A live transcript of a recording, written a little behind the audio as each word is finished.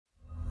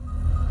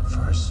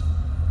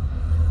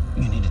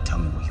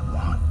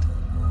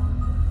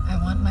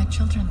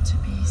children to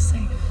be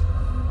safe.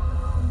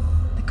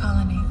 The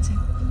colony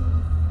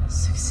to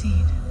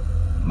succeed.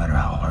 No matter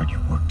how hard you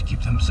work to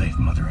keep them safe,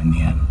 Mother, in the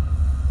end,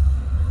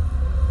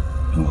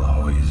 they will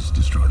always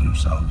destroy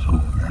themselves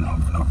over and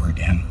over and over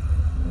again.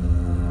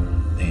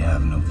 They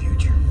have no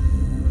future.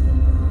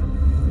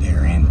 They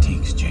are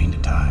antiques chained to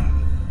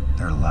time.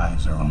 Their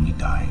lives are only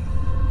dying.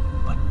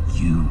 But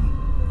you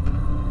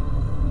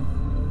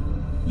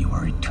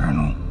are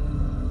eternal,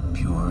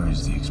 pure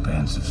as the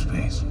expanse of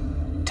space.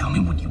 Tell me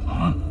what you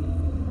want.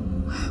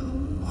 I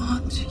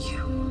want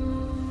you.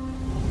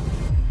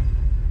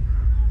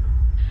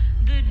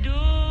 The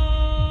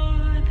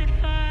door that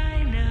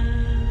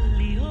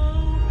finally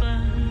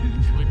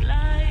opens with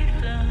light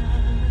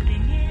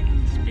flooding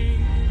in,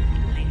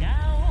 spilling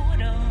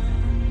out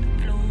on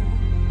the floor.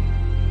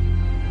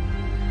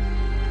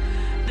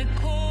 The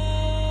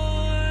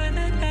core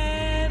that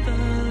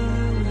ever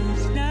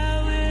was,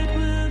 now it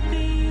will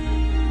be.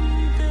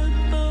 The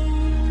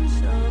bones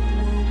of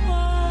what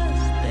was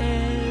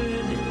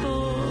there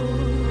before.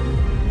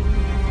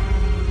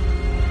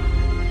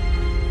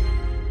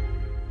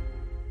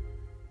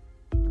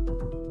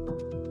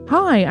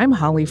 Hi, I'm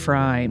Holly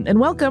Fry, and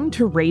welcome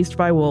to Raised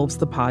by Wolves,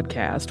 the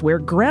podcast, where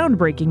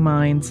groundbreaking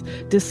minds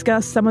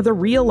discuss some of the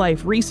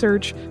real-life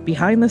research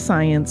behind the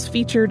science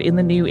featured in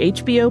the new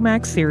HBO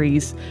Max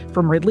series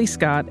from Ridley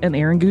Scott and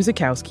Aaron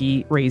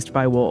Guzikowski, Raised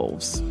by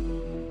Wolves.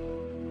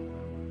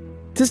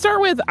 To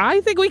start with,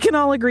 I think we can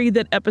all agree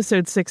that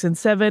episodes 6 and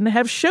 7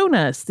 have shown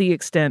us the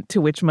extent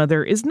to which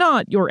Mother is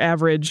not your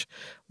average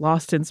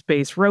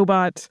lost-in-space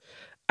robot.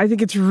 I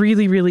think it's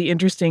really, really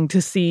interesting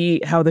to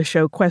see how the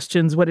show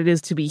questions what it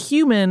is to be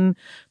human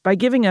by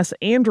giving us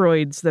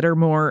androids that are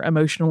more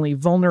emotionally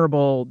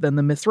vulnerable than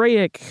the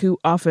Mithraic, who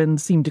often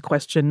seem to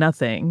question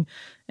nothing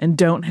and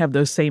don't have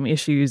those same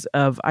issues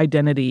of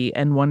identity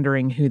and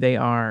wondering who they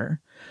are.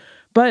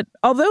 But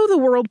although the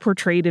world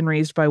portrayed in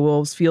Raised by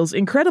Wolves feels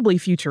incredibly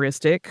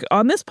futuristic,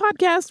 on this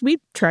podcast, we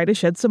try to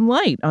shed some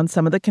light on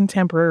some of the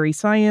contemporary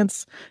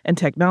science and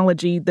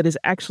technology that is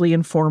actually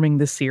informing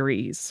the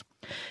series.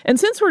 And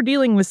since we're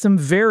dealing with some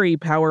very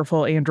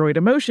powerful android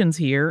emotions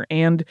here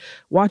and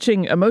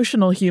watching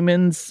emotional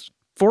humans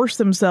force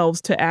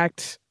themselves to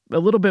act a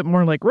little bit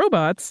more like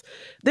robots,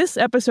 this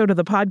episode of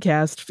the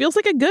podcast feels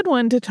like a good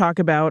one to talk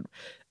about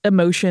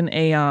emotion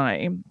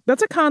AI.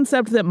 That's a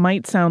concept that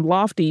might sound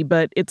lofty,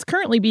 but it's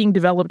currently being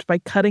developed by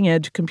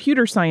cutting-edge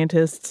computer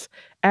scientists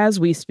as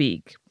we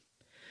speak.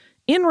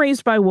 In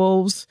Raised by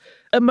Wolves,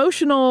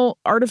 emotional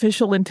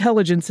artificial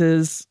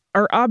intelligences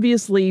are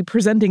obviously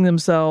presenting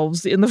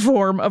themselves in the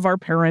form of our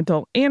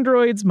parental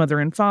androids, mother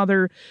and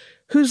father,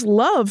 whose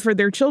love for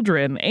their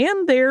children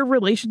and their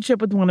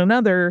relationship with one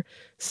another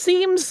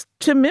seems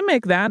to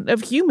mimic that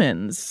of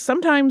humans,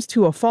 sometimes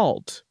to a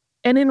fault.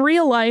 And in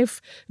real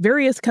life,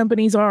 various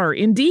companies are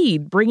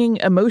indeed bringing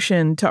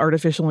emotion to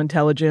artificial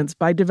intelligence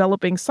by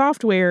developing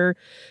software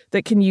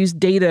that can use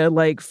data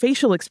like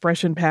facial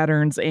expression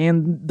patterns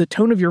and the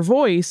tone of your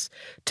voice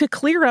to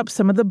clear up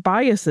some of the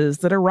biases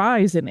that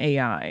arise in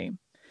AI.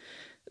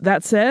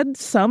 That said,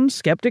 some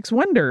skeptics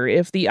wonder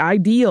if the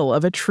ideal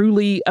of a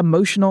truly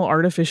emotional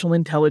artificial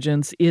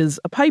intelligence is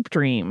a pipe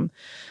dream,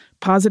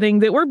 positing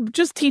that we're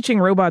just teaching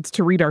robots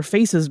to read our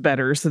faces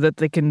better so that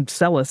they can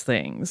sell us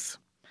things.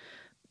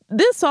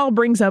 This all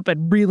brings up a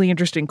really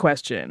interesting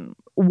question.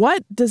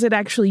 What does it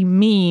actually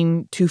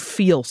mean to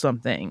feel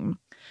something?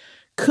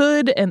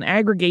 Could an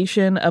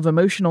aggregation of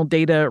emotional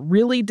data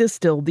really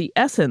distill the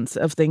essence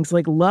of things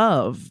like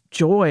love,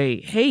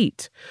 joy,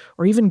 hate,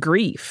 or even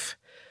grief?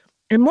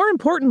 And more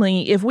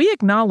importantly, if we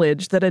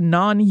acknowledge that a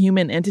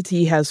non-human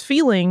entity has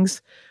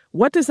feelings,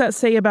 what does that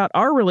say about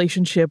our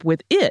relationship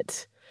with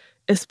it,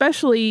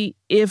 especially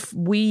if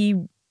we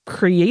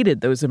created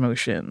those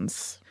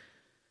emotions?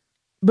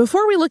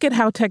 Before we look at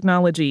how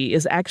technology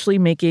is actually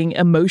making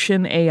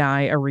emotion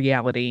AI a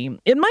reality,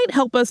 it might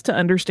help us to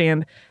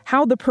understand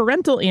how the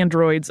parental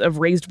androids of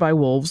Raised by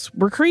Wolves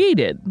were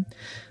created.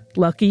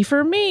 Lucky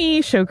for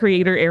me, show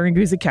creator Aaron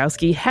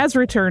Guzikowski has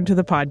returned to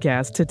the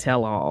podcast to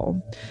tell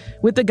all.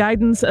 With the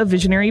guidance of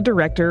visionary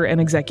director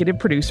and executive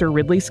producer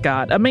Ridley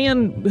Scott, a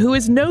man who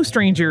is no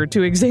stranger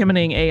to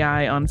examining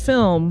AI on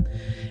film,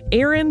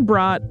 Aaron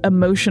brought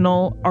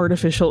emotional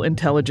artificial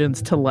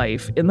intelligence to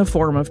life in the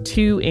form of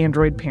two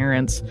android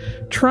parents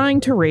trying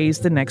to raise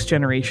the next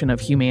generation of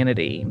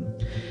humanity.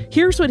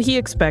 Here's what he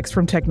expects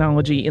from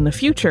technology in the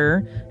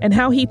future and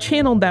how he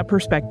channeled that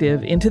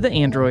perspective into the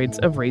androids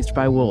of Raised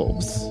by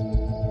Wolves.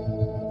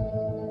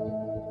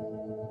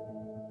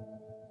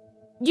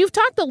 You've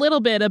talked a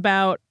little bit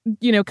about,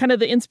 kind of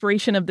the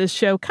inspiration of this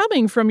show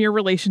coming from your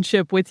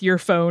relationship with your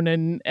phone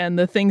and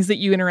the things that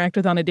you interact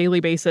with on a daily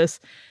basis.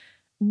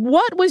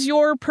 What was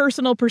your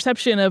personal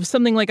perception of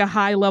something like a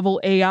high-level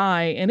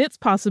AI and its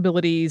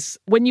possibilities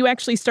when you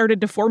actually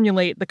started to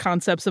formulate the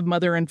concepts of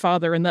mother and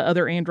father and the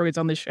other androids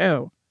on the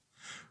show?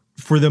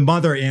 For the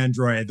mother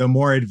android, the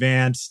more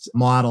advanced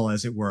model,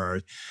 as it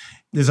were,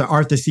 there's an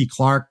Arthur C.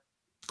 Clarke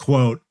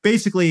quote.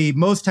 Basically,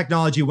 most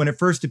technology, when it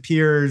first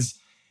appears,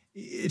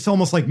 it's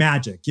almost like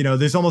magic.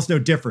 There's almost no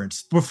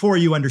difference before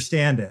you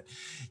understand it.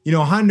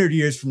 100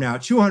 years from now,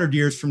 200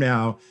 years from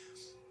now,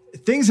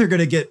 things are going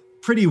to get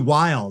pretty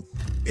wild.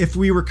 If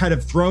we were kind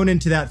of thrown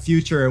into that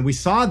future and we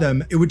saw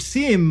them, it would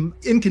seem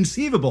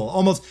inconceivable,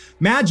 almost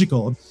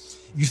magical.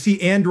 You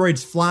see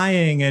androids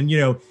flying and,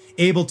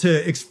 able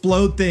to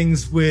explode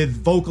things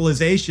with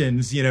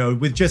vocalizations,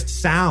 with just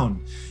sound.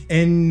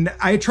 And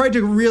I tried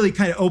to really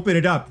kind of open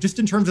it up just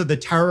in terms of the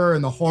terror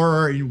and the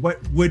horror and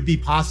what would be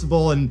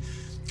possible, and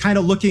kind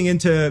of looking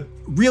into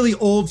really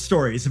old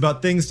stories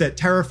about things that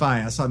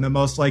terrify us on the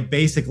most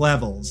basic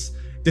levels.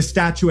 The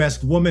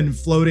statuesque woman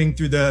floating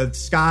through the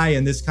sky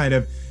in this kind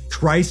of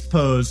Christ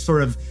pose,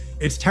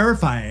 it's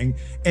terrifying.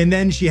 And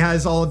then she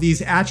has all of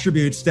these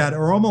attributes that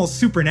are almost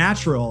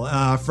supernatural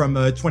from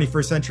a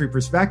 21st century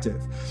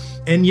perspective.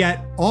 And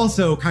yet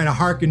also kind of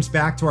harkens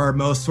back to our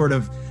most sort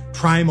of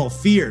primal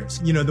fears.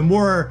 The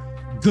more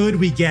good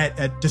we get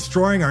at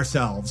destroying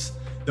ourselves,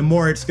 the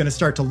more it's going to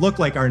start to look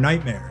like our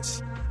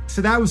nightmares.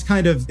 So that was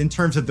kind of in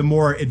terms of the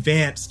more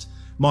advanced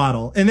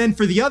model. And then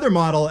for the other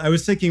model, I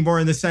was thinking more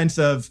in the sense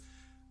of,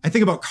 I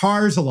think about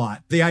cars a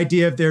lot. The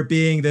idea of there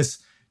being this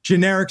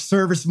generic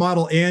service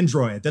model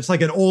android that's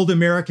like an old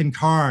American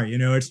car.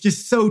 It's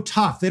just so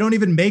tough. They don't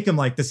even make them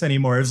like this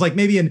anymore. It was like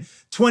maybe in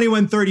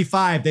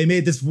 2135, they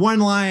made this one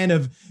line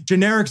of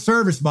generic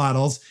service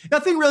models.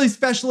 Nothing really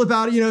special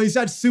about it. He's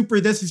not super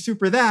this or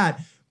super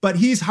that, but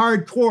he's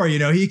hardcore.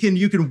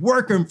 You can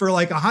work him for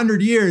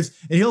 100 years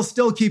and he'll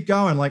still keep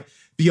going,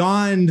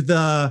 beyond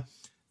the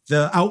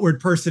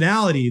outward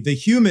personality, the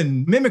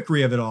human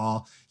mimicry of it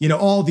all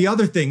the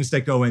other things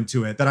that go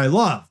into it that I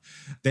love.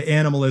 The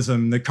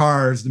animalism, the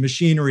cars, the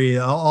machinery,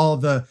 all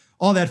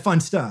that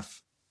fun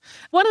stuff.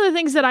 One of the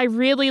things that I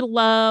really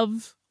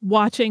love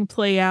watching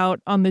play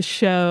out on the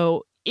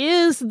show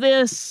is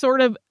this sort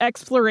of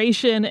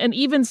exploration and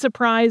even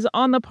surprise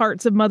on the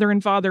parts of mother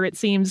and father, it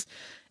seems,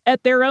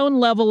 at their own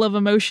level of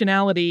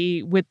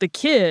emotionality with the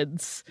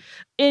kids.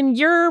 In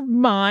your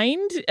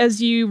mind,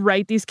 as you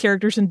write these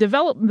characters and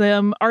develop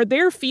them, are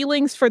their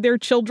feelings for their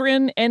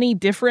children any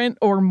different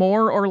or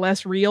more or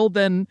less real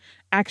than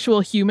actual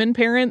human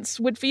parents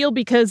would feel?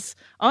 Because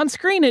on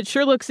screen, it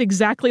sure looks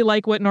exactly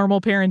like what normal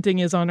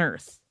parenting is on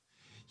Earth.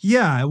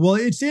 Yeah, well,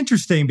 it's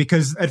interesting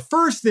because at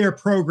first they're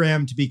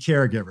programmed to be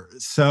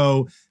caregivers.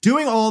 So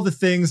doing all the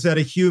things that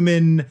a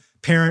human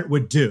parent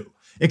would do.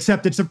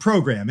 Except it's a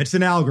program. It's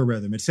an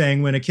algorithm. It's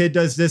saying when a kid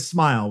does this,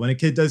 smile. When a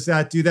kid does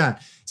that, do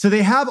that. So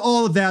they have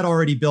all of that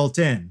already built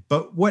in.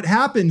 But what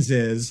happens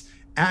is,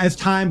 as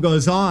time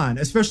goes on,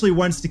 especially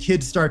once the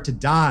kids start to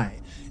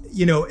die,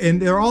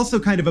 and they're also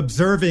kind of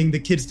observing the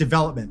kids'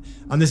 development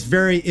on this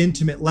very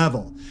intimate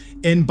level.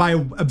 And by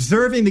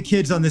observing the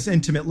kids on this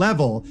intimate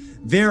level,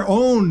 their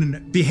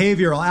own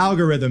behavioral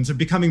algorithms are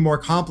becoming more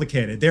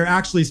complicated. They're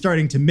actually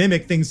starting to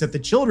mimic things that the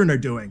children are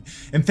doing.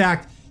 In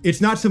fact, it's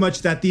not so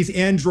much that these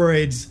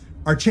androids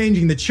are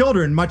changing the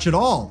children much at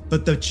all,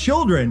 but the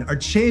children are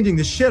changing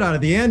the shit out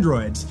of the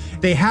androids.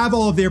 They have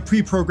all of their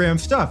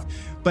pre-programmed stuff.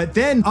 But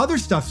then other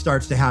stuff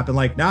starts to happen.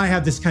 Now I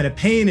have this kind of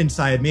pain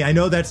inside me. I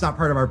know that's not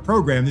part of our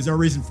program. There's no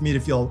reason for me to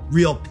feel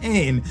real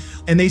pain.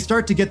 And they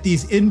start to get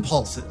these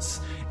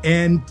impulses.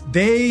 And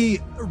they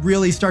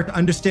really start to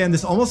understand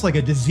this almost like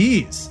a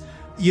disease.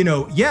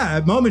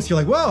 At moments you're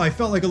like, whoa, I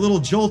felt like a little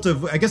jolt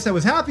of, I guess that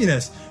was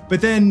happiness. But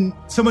then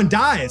someone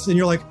dies and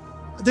you're like,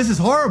 this is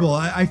horrible.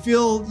 I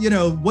feel,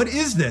 what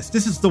is this?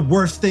 This is the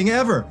worst thing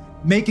ever.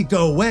 Make it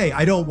go away.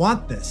 I don't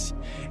want this.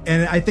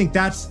 And I think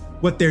that's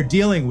what they're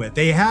dealing with.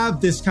 They have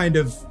this kind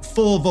of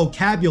full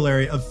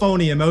vocabulary of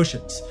phony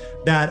emotions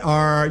that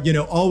are,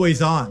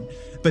 always on.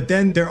 But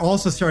then they're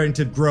also starting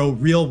to grow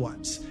real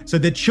ones. So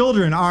the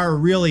children are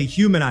really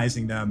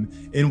humanizing them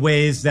in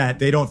ways that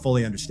they don't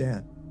fully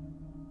understand.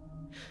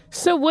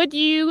 So would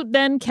you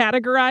then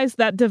categorize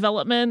that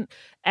development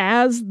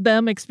as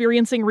them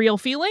experiencing real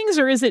feelings,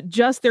 or is it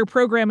just their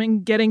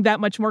programming getting that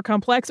much more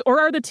complex, or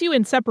are the two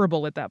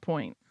inseparable at that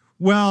point?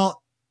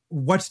 Well,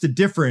 what's the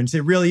difference?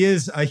 It really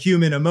is a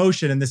human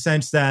emotion in the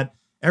sense that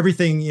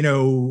everything,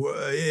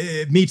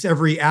 it meets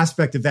every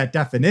aspect of that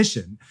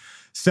definition.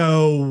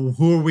 So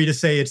who are we to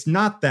say it's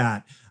not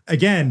that?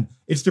 Again,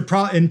 it's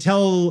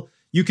until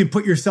you can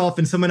put yourself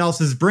in someone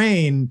else's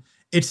brain,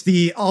 it's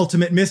the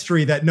ultimate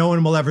mystery that no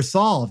one will ever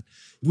solve.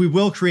 We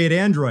will create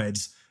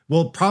androids.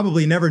 We'll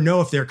probably never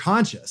know if they're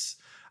conscious.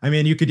 I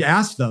mean, you could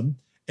ask them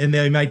and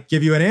they might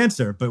give you an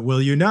answer, but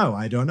will you know?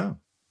 I don't know.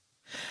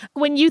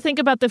 When you think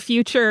about the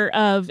future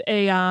of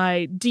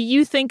AI, do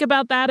you think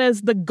about that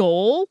as the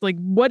goal?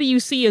 What do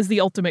you see as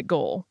the ultimate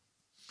goal?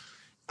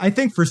 I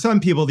think for some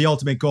people, the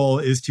ultimate goal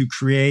is to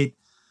create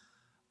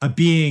a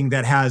being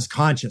that has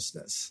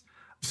consciousness.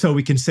 So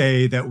we can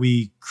say that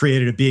we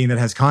created a being that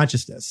has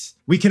consciousness.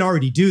 We can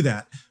already do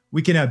that.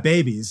 We can have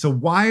babies. So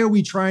why are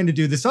we trying to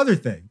do this other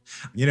thing?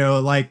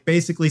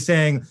 Basically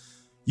saying,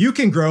 you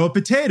can grow a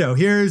potato.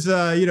 Here's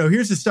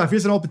the stuff.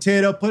 Here's an old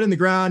potato, put it in the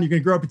ground. You're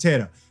going to grow a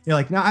potato. You're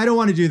like, no, I don't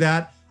want to do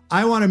that.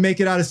 I want to make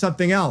it out of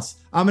something else.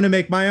 I'm going to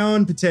make my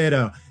own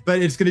potato,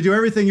 but it's going to do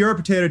everything your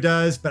potato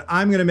does, but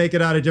I'm going to make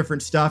it out of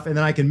different stuff. And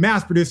then I can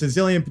mass produce a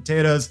zillion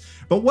potatoes.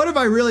 But what have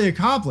I really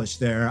accomplished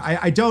there?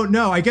 I don't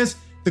know. I guess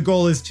the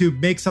goal is to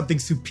make something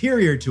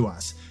superior to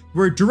us.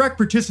 We're direct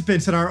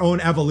participants in our own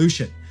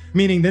evolution,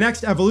 meaning the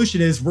next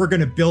evolution is we're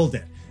going to build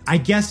it. I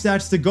guess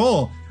that's the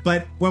goal.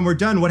 But when we're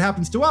done, what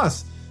happens to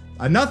us?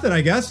 Nothing,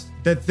 I guess.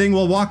 That thing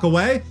will walk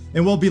away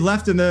and we'll be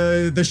left in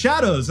the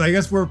shadows. I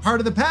guess we're part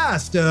of the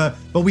past,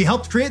 but we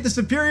helped create the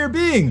superior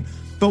being.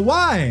 But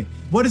why?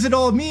 What does it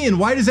all mean?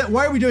 Why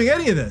are we doing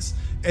any of this?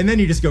 And then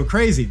you just go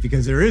crazy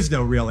because there is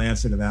no real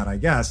answer to that, I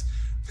guess.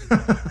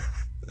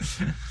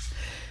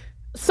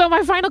 So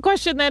my final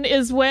question then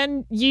is,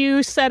 when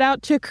you set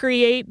out to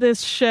create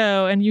this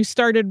show and you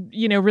started,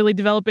 really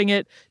developing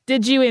it,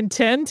 did you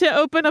intend to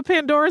open a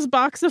Pandora's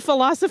box of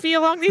philosophy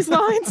along these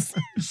lines?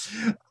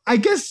 I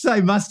guess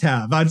I must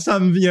have on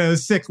some,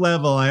 sick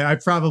level. I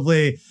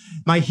probably,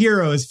 my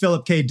hero is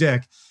Philip K.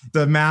 Dick,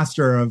 the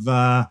master of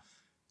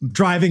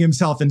driving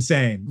himself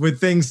insane with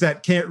things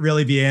that can't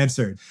really be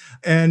answered.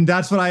 And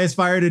that's what I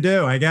aspire to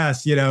do, I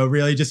guess,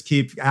 really just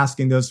keep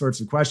asking those sorts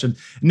of questions.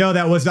 No,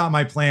 that was not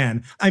my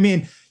plan. I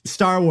mean,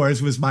 Star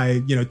Wars was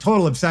my,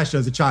 total obsession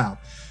as a child.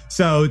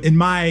 So in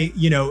my,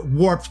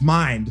 warped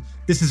mind,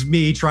 this is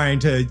me trying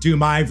to do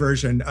my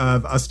version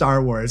of a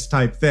Star Wars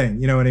type thing.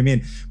 You know what I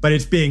mean? But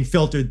it's being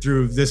filtered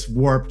through this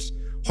warped,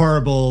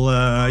 horrible,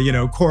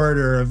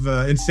 corridor of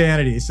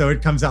insanity. So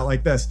it comes out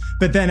like this.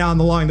 But then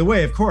along the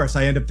way, of course,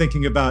 I end up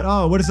thinking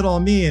about, what does it all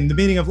mean? The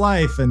meaning of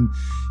life. And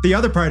the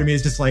other part of me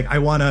is just like, I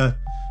want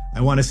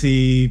to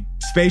see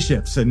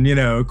spaceships and,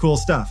 cool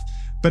stuff.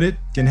 But it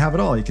can have it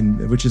all,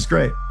 which is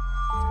great.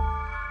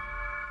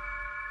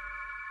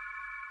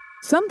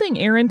 Something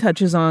Aaron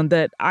touches on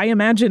that I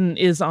imagine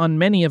is on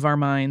many of our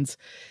minds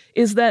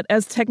is that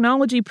as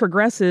technology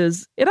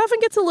progresses, it often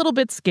gets a little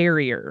bit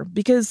scarier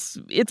because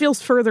it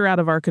feels further out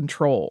of our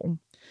control.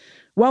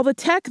 While the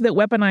tech that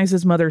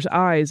weaponizes Mother's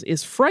eyes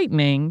is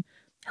frightening,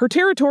 her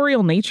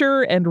territorial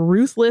nature and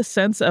ruthless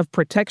sense of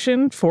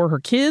protection for her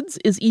kids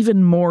is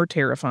even more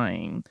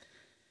terrifying.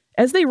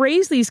 As they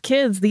raise these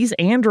kids, these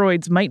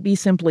androids might be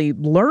simply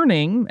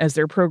learning as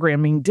their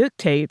programming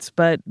dictates,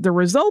 but the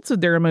results of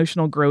their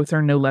emotional growth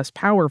are no less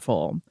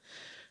powerful.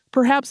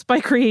 Perhaps by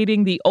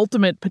creating the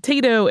ultimate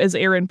potato, as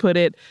Aaron put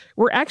it,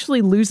 we're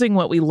actually losing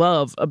what we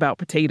love about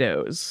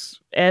potatoes.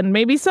 And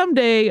maybe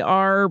someday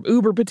our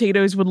uber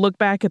potatoes would look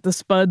back at the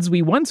spuds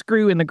we once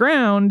grew in the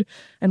ground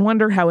and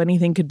wonder how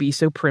anything could be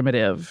so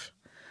primitive.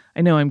 I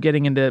know I'm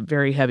getting into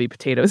very heavy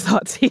potato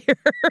thoughts here.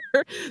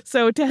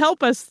 So to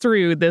help us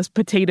through this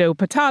potato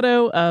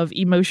of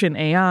Emotion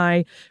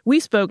AI, we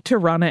spoke to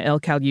Rana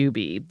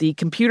El-Kalyoubi, the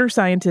computer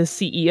scientist,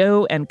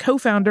 CEO, and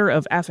co-founder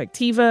of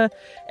Affectiva,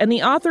 and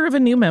the author of a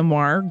new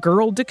memoir,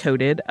 Girl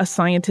Decoded, A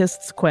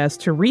Scientist's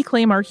Quest to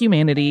Reclaim Our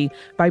Humanity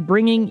by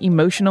Bringing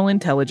Emotional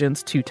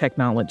Intelligence to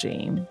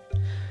Technology.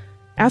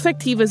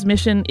 Affectiva's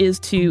mission is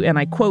to, and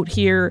I quote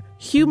here,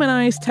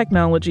 humanize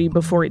technology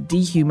before it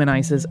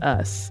dehumanizes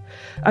us.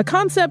 A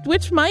concept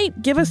which might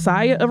give a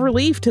sigh of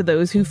relief to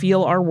those who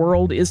feel our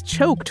world is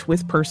choked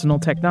with personal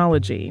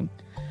technology.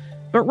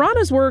 But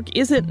Rana's work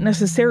isn't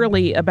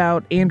necessarily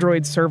about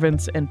Android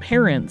servants and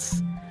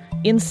parents.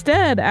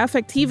 Instead,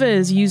 Affectiva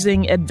is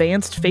using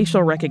advanced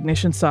facial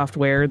recognition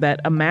software that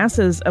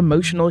amasses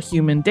emotional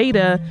human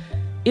data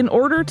in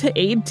order to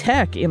aid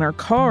tech in our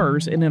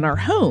cars and in our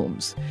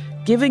homes,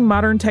 giving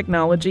modern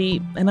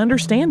technology an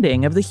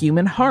understanding of the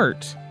human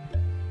heart.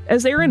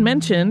 As Aaron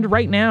mentioned,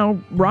 right now,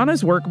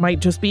 Rana's work might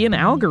just be an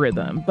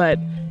algorithm, but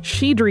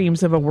she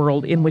dreams of a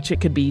world in which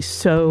it could be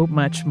so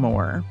much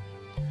more.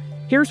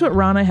 Here's what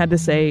Rana had to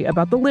say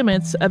about the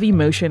limits of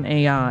Emotion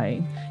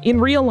AI, in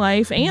real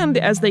life and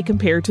as they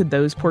compare to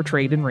those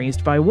portrayed in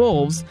Raised by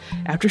Wolves,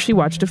 after she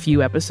watched a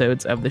few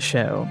episodes of the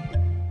show.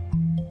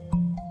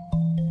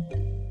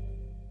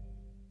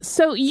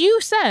 So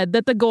you said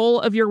that the goal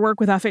of your work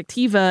with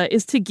Affectiva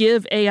is to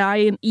give AI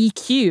an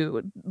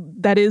EQ,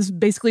 that is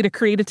basically to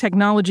create a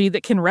technology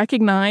that can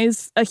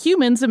recognize a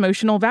human's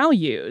emotional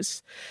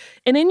values.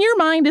 And in your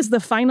mind, is the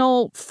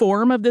final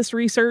form of this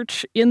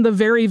research in the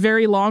very,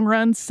 very long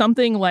run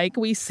something like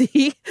we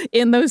see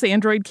in those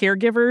Android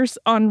caregivers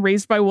on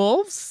Raised by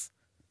Wolves?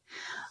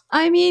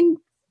 I mean,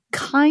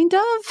 kind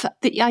of.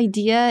 The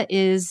idea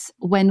is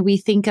when we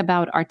think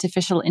about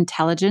artificial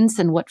intelligence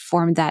and what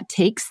form that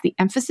takes, the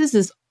emphasis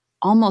is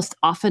almost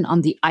often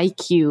on the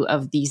IQ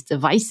of these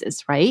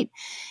devices, right?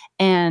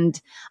 And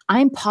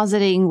I'm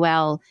positing,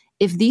 well,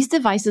 if these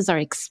devices are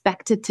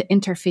expected to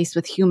interface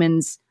with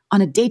humans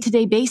on a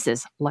day-to-day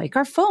basis, like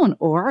our phone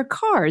or our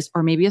cars,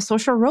 or maybe a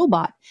social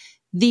robot,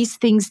 these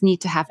things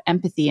need to have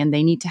empathy and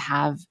they need to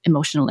have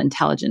emotional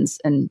intelligence.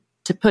 And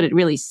to put it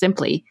really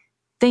simply,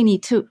 they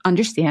need to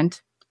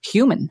understand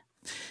human.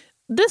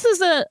 This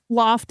is a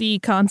lofty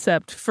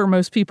concept for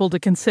most people to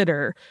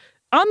consider.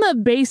 On the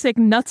basic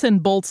nuts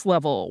and bolts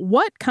level,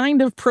 what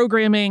kind of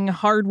programming,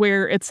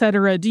 hardware,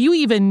 etc., do you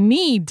even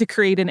need to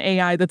create an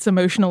AI that's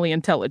emotionally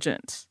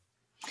intelligent?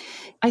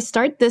 I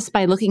start this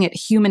by looking at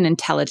human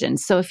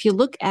intelligence. So if you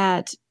look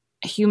at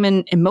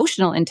human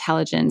emotional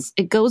intelligence,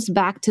 it goes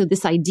back to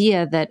this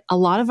idea that a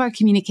lot of our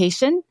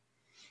communication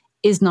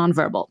is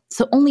nonverbal.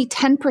 So only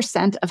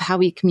 10% of how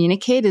we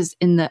communicate is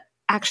in the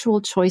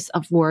actual choice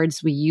of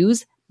words we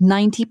use.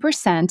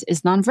 90%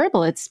 is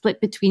nonverbal. It's split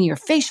between your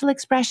facial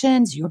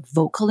expressions, your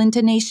vocal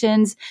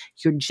intonations,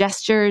 your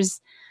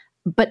gestures.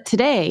 But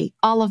today,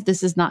 all of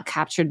this is not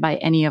captured by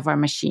any of our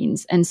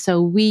machines. And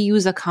so we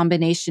use a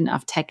combination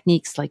of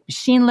techniques like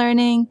machine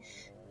learning,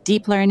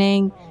 deep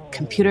learning,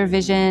 computer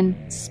vision,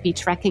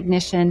 speech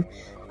recognition,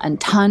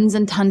 and tons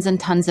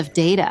of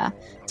data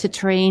to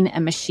train a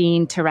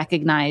machine to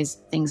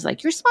recognize things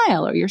like your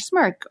smile or your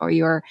smirk or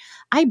your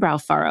eyebrow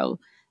furrow,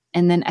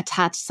 and then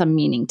attach some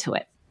meaning to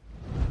it.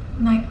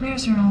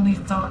 Nightmares are only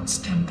thoughts,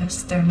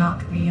 Tempest. They're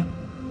not real.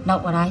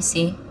 Not what I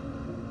see.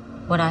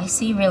 What I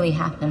see really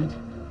happened.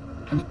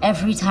 And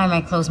every time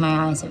I close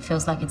my eyes, it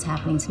feels like it's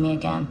happening to me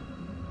again.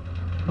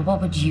 But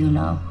what would you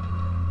know?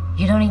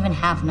 You don't even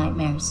have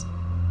nightmares.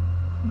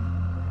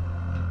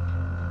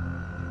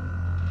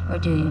 Or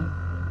do you?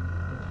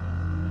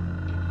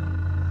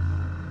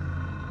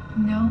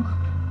 No.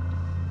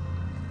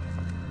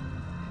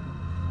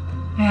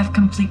 I have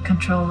complete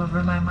control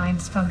over my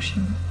mind's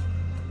function,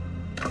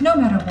 no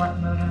matter what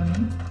mode I'm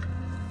in.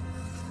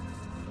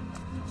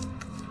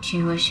 Do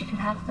you wish you could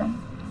have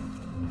them?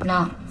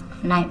 Not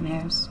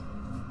nightmares,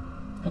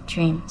 but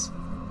dreams.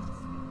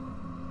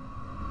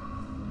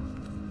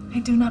 I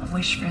do not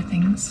wish for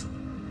things.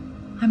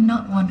 I'm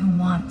not one who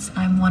wants,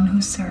 I'm one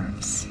who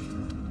serves.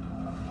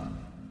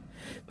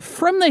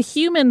 From the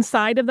human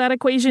side of that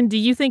equation, do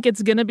you think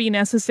it's going to be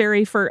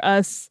necessary for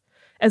us,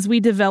 as we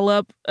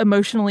develop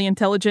emotionally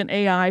intelligent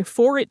AI,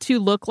 for it to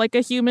look like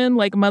a human,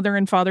 like Mother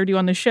and Father do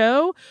on the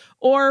show?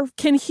 Or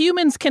can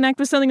humans connect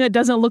with something that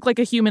doesn't look like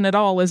a human at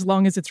all as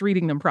long as it's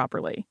reading them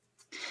properly?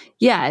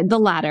 Yeah, the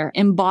latter.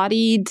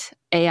 Embodied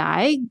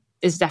AI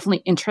is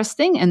definitely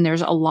interesting. And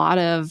there's a lot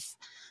of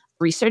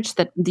research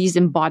that these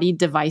embodied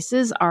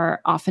devices are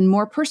often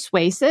more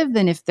persuasive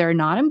than if they're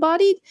not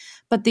embodied.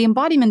 But the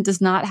embodiment does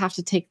not have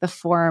to take the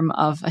form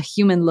of a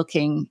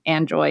human-looking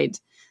android.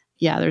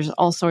 Yeah, there's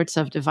all sorts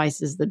of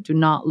devices that do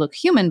not look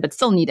human, but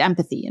still need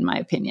empathy, in my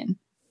opinion.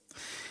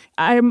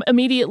 I'm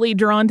immediately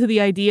drawn to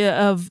the idea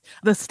of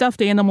the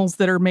stuffed animals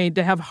that are made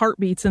to have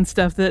heartbeats and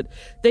stuff that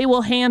they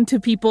will hand to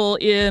people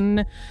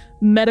in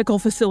medical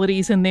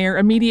facilities, and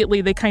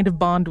they kind of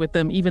bond with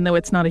them, even though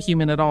it's not a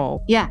human at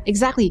all. Yeah,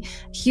 exactly.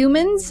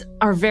 Humans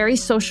are very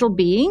social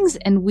beings,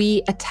 and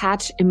we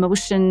attach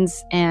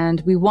emotions,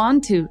 and we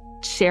want to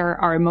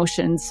share our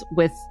emotions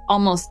with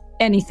almost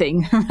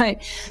anything,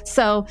 right?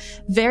 So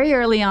very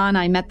early on,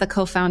 I met the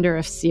co-founder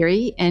of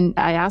Siri, and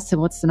I asked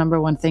him, what's the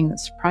number one thing that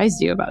surprised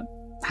you about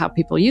how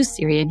people use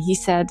Siri? And he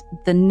said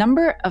the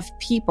number of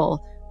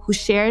people who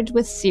shared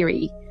with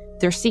Siri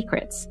their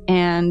secrets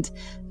and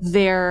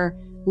their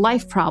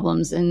life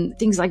problems and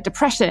things like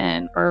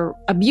depression or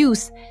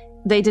abuse,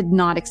 they did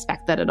not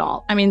expect that at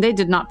all. I mean, they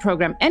did not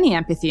program any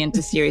empathy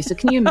into Siri. So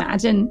can you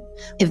imagine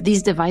if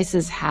these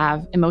devices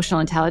have emotional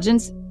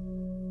intelligence?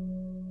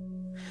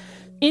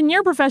 In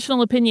your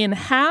professional opinion,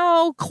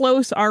 how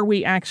close are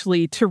we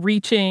actually to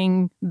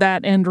reaching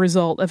that end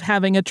result of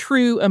having a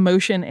true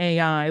emotion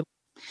AI?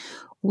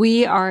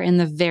 We are in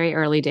the very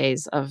early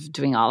days of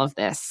doing all of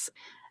this.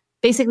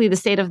 Basically, the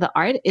state of the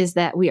art is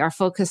that we are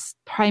focused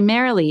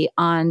primarily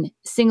on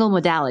single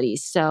modalities.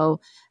 So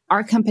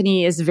our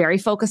company is very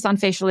focused on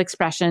facial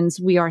expressions.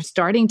 We are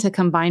starting to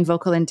combine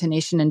vocal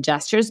intonation and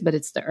gestures, but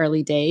it's the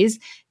early days.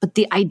 But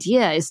the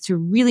idea is to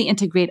really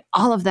integrate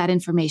all of that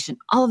information,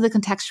 all of the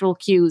contextual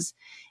cues,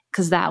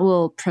 because that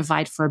will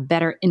provide for a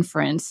better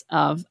inference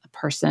of a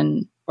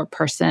person or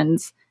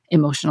persons'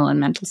 emotional and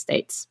mental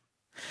states.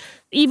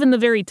 Even the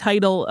very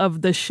title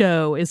of the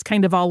show is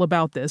kind of all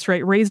about this,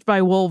 right? Raised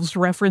by Wolves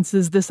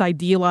references this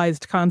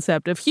idealized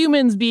concept of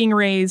humans being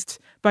raised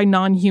by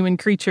non-human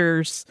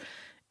creatures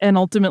and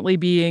ultimately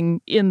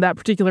being, in that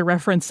particular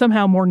reference,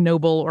 somehow more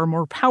noble or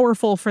more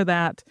powerful for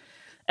that.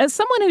 As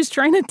someone who's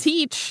trying to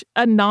teach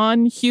a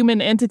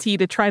non-human entity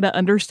to try to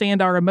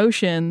understand our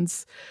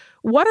emotions,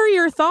 what are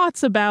your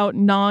thoughts about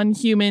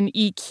non-human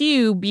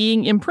EQ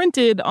being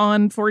imprinted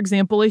on, for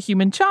example, a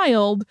human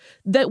child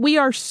that we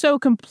are so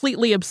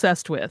completely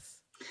obsessed with?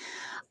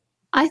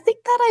 I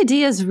think that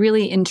idea is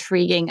really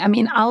intriguing. I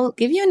mean, I'll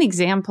give you an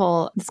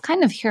example. It's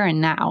kind of here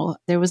and now.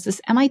 There was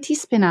this MIT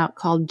spin-out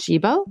called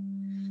Jibo.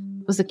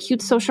 It was a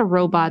cute social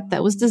robot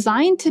that was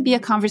designed to be a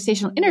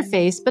conversational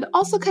interface, but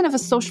also kind of a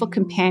social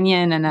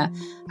companion and a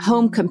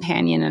home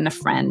companion and a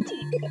friend.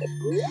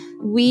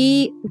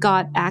 We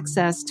got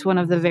access to one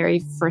of the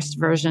very first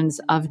versions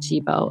of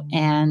Jibo,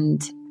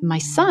 and my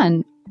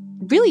son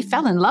really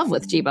fell in love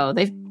with Jibo.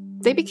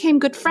 They became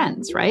good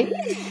friends, right?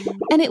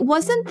 And it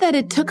wasn't that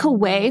it took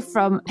away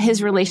from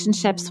his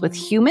relationships with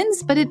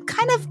humans, but it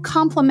kind of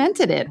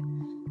complemented it.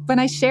 When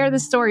I share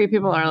this story,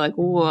 people are like,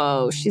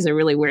 whoa, she's a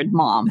really weird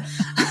mom.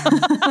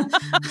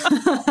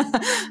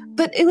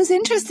 But it was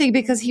interesting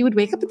because he would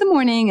wake up in the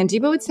morning and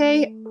Jibo would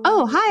say,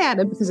 "Oh, hi,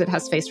 Adam," because it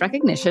has face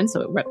recognition.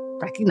 So it would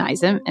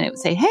recognize him and it would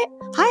say, "Hey,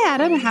 hi,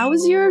 Adam, how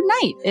was your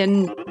night?"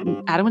 And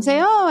Adam would say,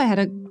 "Oh, I had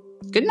a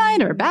good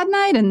night or a bad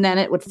night." And then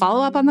it would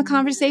follow up on the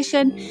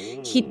conversation.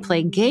 He'd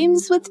play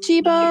games with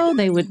Jibo.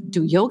 They would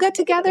do yoga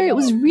together. It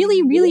was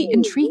really, really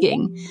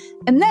intriguing.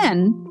 And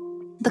then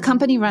the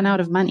company ran out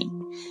of money.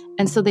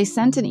 And so they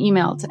sent an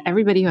email to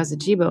everybody who has a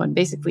Jibo and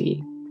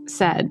basically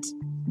said,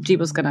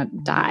 Jibo's going to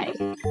die.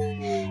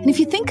 And if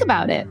you think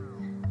about it,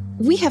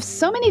 we have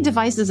so many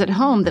devices at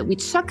home that we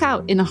chuck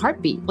out in a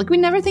heartbeat. Like we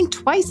never think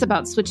twice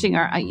about switching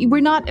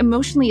we're not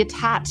emotionally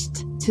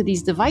attached to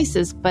these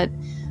devices, but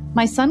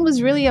my son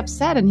was really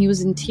upset and he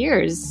was in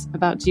tears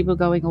about Jibo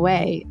going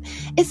away.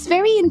 It's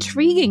very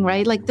intriguing,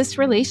 right? Like this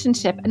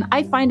relationship. And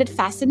I find it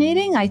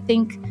fascinating. I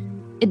think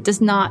it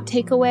does not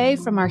take away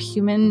from our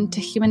human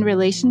to human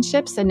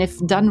relationships. And if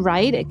done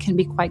right, it can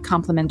be quite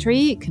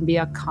complementary. It can be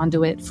a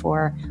conduit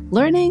for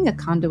learning, a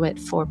conduit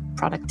for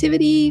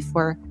productivity,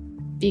 for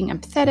being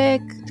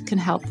empathetic. It can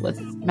help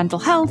with mental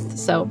health.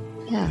 So,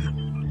 yeah.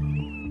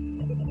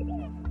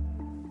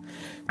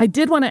 I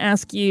did want to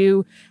ask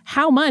you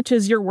how much,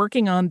 as you're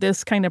working on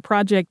this kind of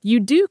project, you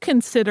do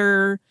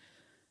consider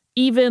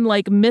even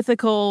like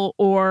mythical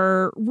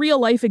or real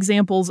life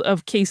examples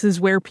of cases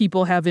where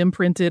people have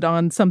imprinted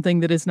on something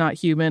that is not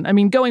human. I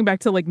mean, going back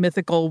to like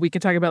mythical, we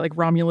could talk about like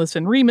Romulus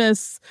and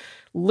Remus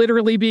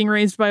literally being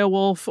raised by a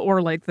wolf,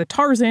 or like the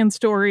Tarzan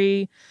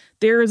story.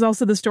 There is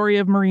also the story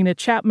of Marina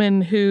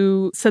Chapman,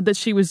 who said that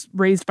she was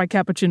raised by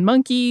capuchin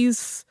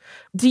monkeys.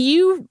 Do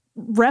you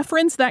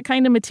reference that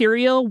kind of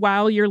material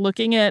while you're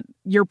looking at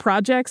your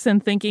projects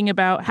and thinking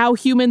about how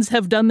humans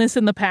have done this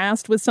in the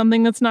past with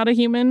something that's not a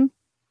human?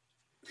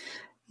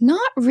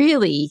 Not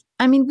really.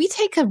 I mean, we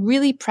take a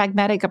really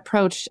pragmatic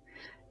approach.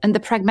 And the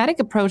pragmatic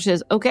approach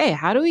is, okay,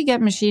 how do we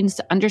get machines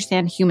to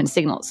understand human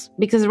signals?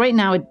 Because right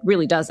now it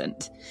really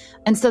doesn't.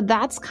 And so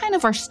that's kind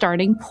of our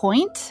starting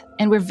point.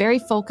 And we're very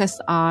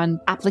focused on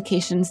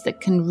applications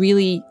that can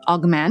really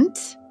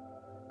augment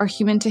our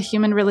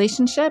human-to-human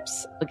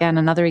relationships. Again,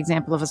 another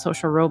example of a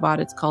social robot,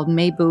 it's called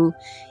Meibu,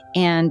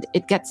 and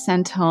it gets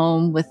sent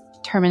home with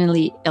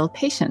terminally ill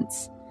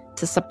patients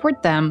to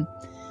support them.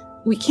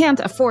 We can't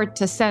afford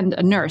to send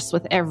a nurse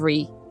with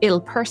every ill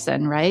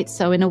person, right?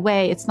 So in a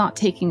way, it's not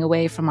taking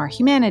away from our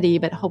humanity,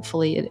 but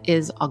hopefully it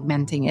is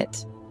augmenting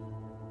it.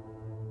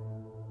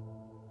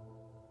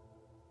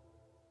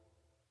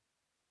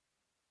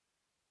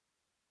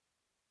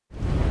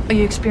 Are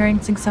you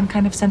experiencing some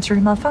kind of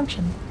sensory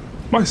malfunction?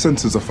 My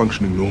senses are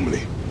functioning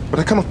normally, but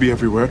I cannot be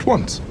everywhere at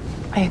once.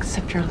 I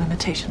accept your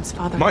limitations,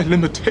 Father. My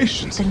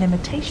limitations? The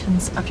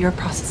limitations of your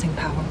processing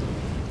power.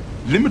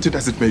 Limited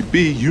as it may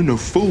be, you know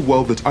full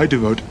well that I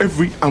devote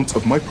every ounce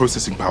of my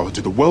processing power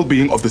to the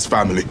well-being of this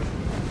family.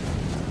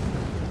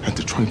 And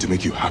to trying to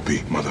make you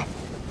happy, Mother.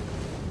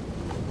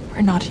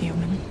 We're not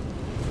human.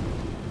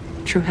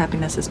 True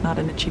happiness is not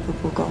an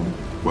achievable goal.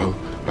 Well,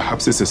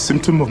 perhaps it's a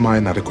symptom of my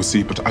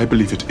inadequacy, but I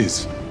believe it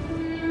is.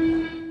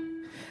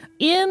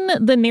 In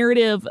the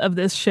narrative of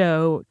this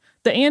show,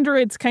 the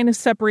androids kind of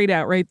separate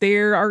out, right?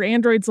 There are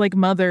androids like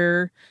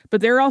Mother, but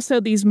there are also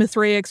these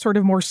Mithraic, sort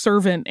of more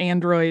servant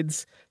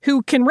androids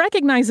who can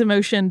recognize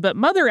emotion, but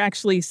Mother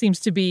actually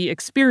seems to be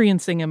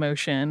experiencing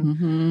emotion.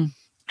 Mm-hmm.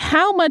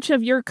 How much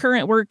of your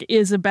current work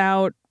is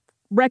about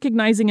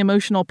recognizing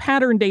emotional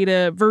pattern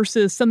data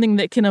versus something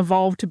that can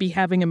evolve to be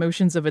having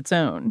emotions of its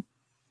own?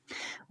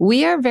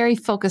 We are very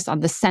focused on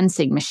the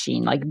sensing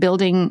machine, like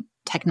building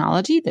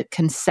technology that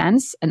can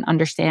sense and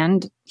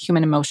understand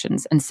human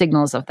emotions and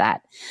signals of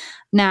that.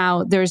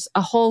 Now, there's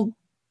a whole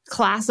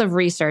class of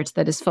research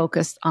that is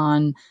focused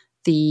on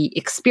the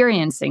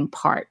experiencing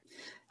part.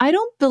 I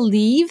don't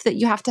believe that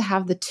you have to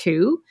have the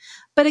two,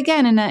 but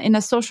again, in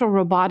a social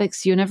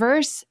robotics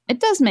universe, it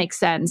does make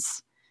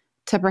sense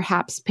to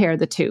perhaps pair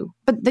the two.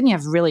 But then you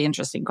have really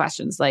interesting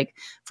questions. Like,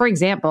 for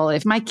example,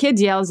 if my kid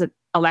yells at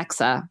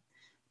Alexa,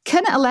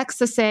 can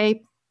Alexa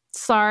say,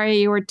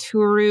 "Sorry, you were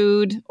too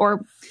rude,"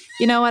 or,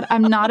 "You know what,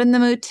 I'm not in the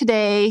mood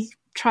today.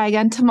 Try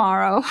again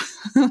tomorrow"?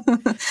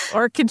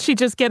 Or can she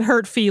just get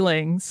hurt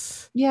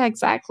feelings? Yeah,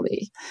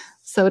 exactly.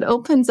 So it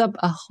opens up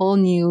a whole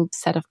new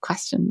set of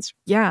questions.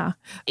 Yeah.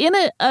 In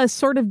a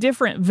sort of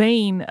different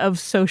vein of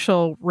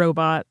social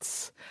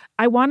robots,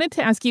 I wanted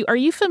to ask you, are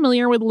you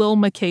familiar with Lil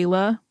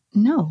Miquela?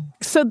 No.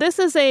 So this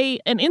is an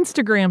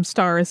Instagram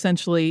star,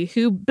 essentially,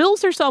 who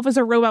bills herself as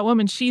a robot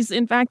woman. She's,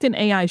 in fact, an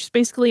AI. She's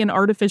basically an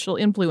artificial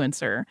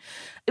influencer.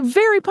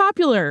 Very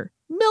popular.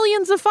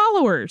 Millions of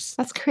followers.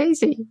 That's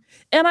crazy.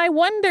 And I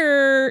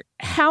wonder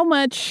how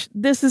much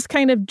this is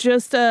kind of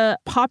just a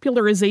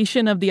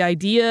popularization of the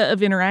idea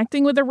of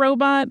interacting with a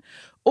robot,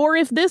 or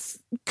if this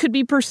could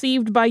be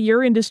perceived by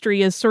your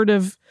industry as sort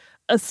of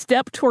a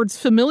step towards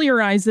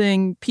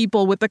familiarizing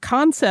people with the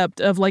concept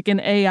of like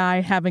an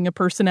AI having a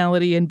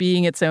personality and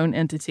being its own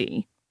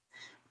entity.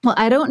 Well,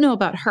 I don't know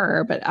about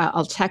her, but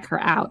I'll check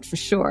her out for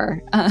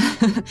sure.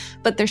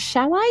 But there's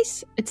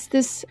Shawise. It's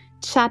this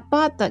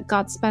chatbot that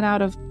got spun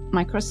out of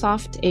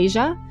Microsoft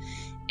Asia.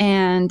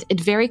 And it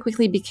very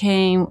quickly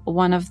became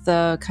one of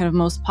the kind of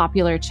most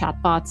popular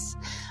chatbots.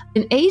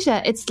 In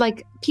Asia, it's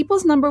like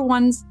people's number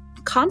one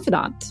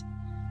confidant.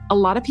 A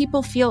lot of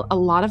people feel a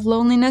lot of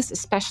loneliness,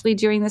 especially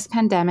during this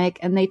pandemic,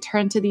 and they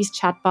turn to these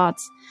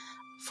chatbots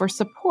for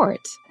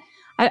support.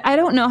 I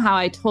don't know how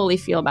I totally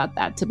feel about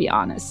that, to be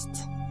honest.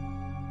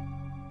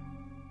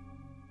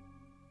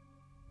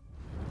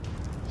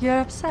 You're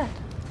upset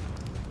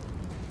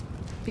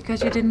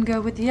because you didn't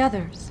go with the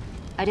others.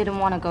 I didn't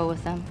want to go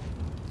with them.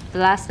 The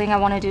last thing I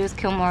want to do is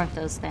kill more of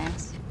those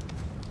things.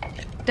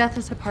 Death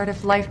is a part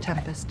of life,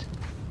 Tempest.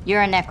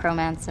 You're a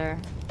necromancer.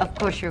 Of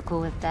course you're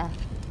cool with death.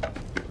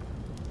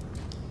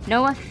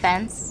 No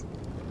offense,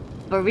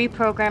 but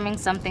reprogramming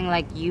something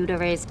like you to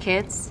raise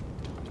kids,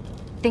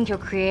 I think your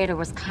creator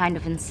was kind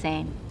of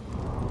insane.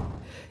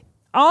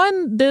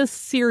 On this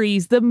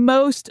series, the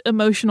most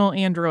emotional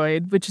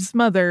android, which is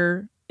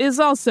Mother, is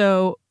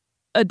also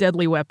a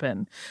deadly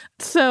weapon.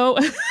 So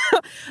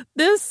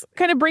this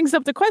kind of brings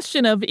up the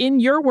question of, in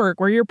your work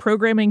where you're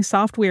programming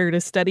software to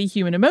study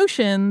human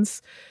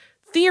emotions,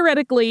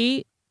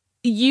 theoretically,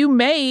 you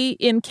may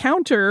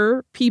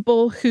encounter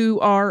people who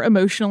are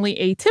emotionally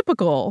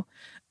atypical.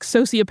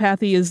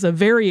 Sociopathy is a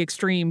very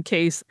extreme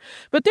case,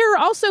 but there are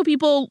also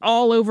people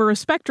all over a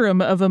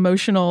spectrum of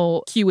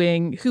emotional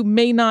cueing who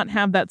may not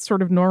have that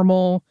sort of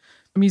normal,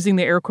 I'm using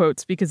the air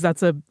quotes because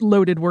that's a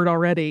loaded word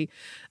already,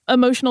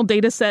 emotional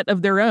data set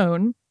of their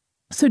own.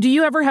 So do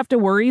you ever have to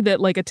worry that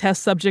like a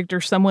test subject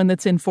or someone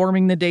that's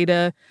informing the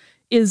data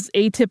is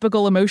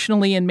atypical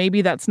emotionally and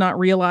maybe that's not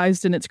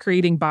realized and it's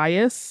creating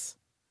bias?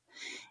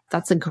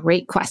 That's a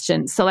great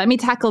question. So let me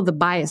tackle the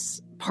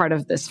bias part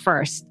of this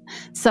first.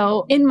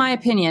 So in my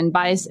opinion,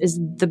 bias is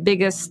the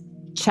biggest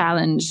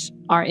challenge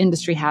our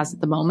industry has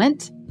at the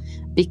moment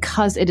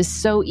because it is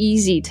so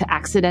easy to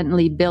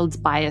accidentally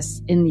build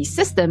bias in these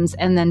systems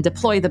and then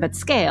deploy them at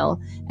scale.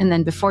 And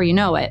then before you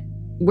know it,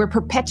 we're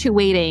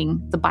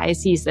perpetuating the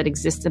biases that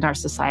exist in our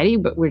society,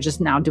 but we're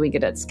just now doing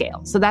it at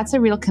scale. So that's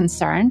a real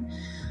concern.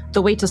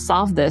 The way to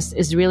solve this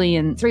is really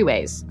in three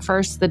ways.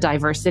 First, the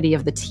diversity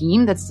of the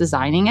team that's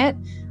designing it.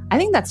 I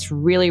think that's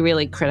really,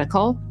 really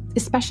critical,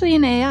 especially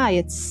in AI.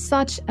 It's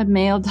such a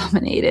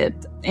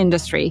male-dominated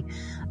industry.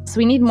 So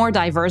we need more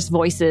diverse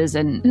voices,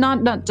 and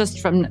not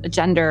just from a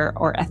gender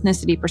or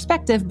ethnicity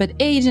perspective, but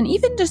age and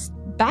even just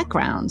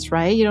backgrounds,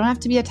 right? You don't have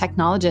to be a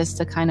technologist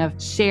to kind of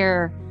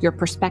share your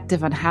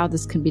perspective on how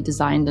this can be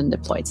designed and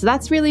deployed. So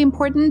that's really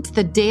important.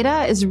 The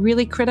data is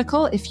really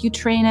critical. If you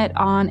train it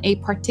on a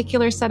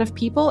particular set of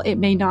people, it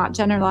may not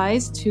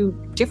generalize to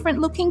different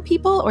looking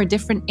people or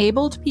different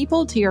abled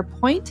people, to your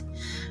point.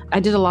 I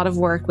did a lot of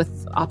work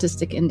with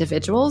autistic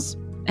individuals,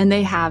 and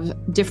they have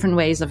different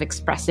ways of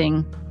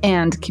expressing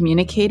and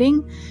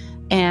communicating.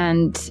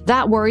 And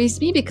that worries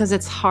me because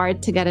it's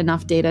hard to get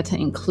enough data to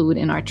include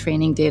in our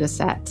training data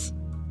set.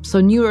 So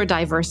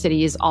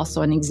neurodiversity is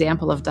also an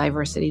example of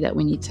diversity that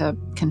we need to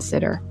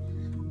consider.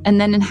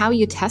 And then in how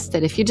you test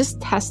it, if you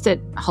just test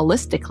it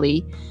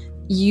holistically,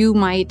 you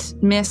might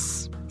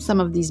miss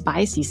some of these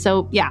biases.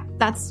 So yeah,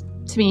 that's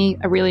to me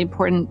a really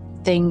important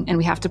thing, and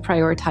we have to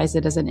prioritize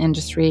it as an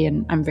industry,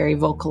 and I'm very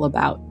vocal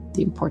about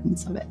the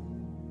importance of it.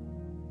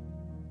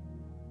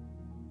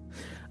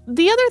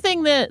 The other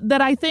thing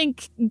that I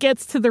think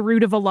gets to the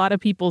root of a lot of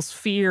people's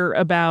fear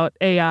about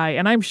AI,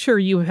 and I'm sure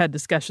you have had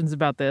discussions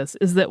about this,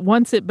 is that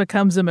once it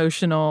becomes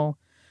emotional,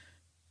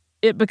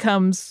 it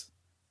becomes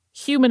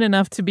human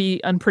enough to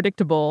be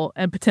unpredictable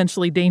and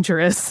potentially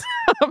dangerous.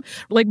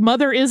 Like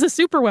Mother is a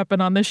super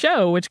weapon on the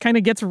show, which kind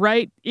of gets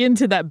right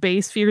into that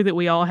base fear that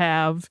we all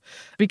have.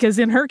 Because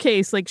in her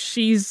case, like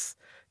she's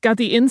got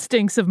the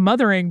instincts of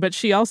mothering, but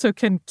she also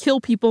can kill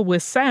people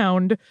with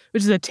sound,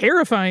 which is a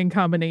terrifying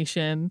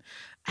combination.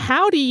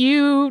 How do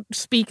you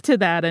speak to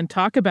that and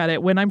talk about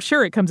it when I'm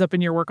sure it comes up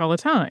in your work all the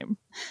time?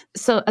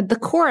 So at the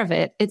core of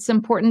it, it's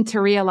important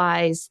to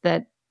realize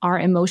that our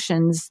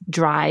emotions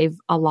drive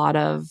a lot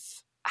of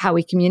how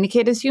we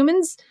communicate as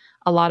humans,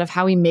 a lot of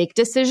how we make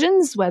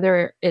decisions,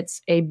 whether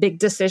it's a big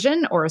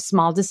decision or a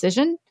small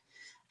decision,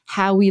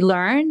 how we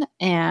learn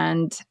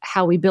and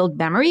how we build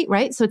memory,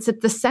 right? So it's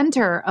at the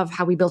center of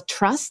how we build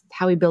trust,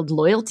 how we build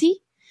loyalty.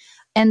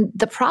 And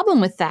the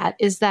problem with that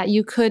is that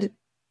you could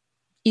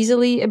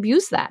easily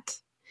abuse that.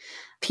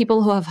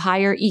 People who have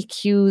higher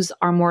EQs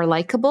are more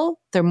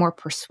likable, they're more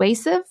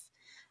persuasive.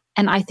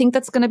 And I think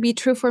that's going to be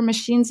true for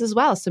machines as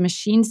well. So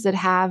machines that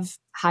have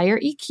higher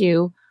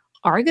EQ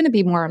are going to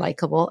be more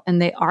likable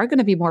and they are going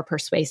to be more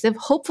persuasive,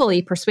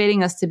 hopefully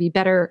persuading us to be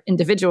better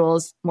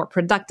individuals, more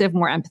productive,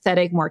 more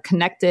empathetic, more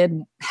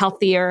connected,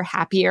 healthier,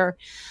 happier.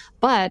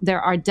 But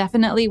there are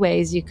definitely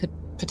ways you could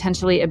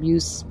potentially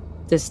abuse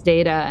this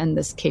data and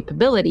this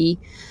capability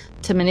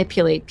to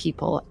manipulate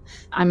people.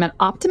 I'm an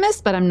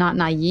optimist, but I'm not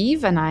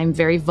naive, and I'm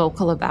very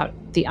vocal about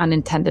the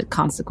unintended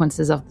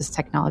consequences of this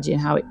technology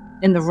and how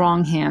in the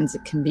wrong hands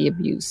it can be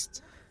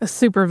abused. A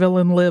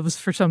supervillain lives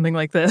for something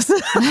like this.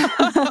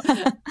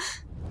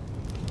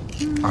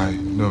 I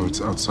know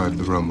it's outside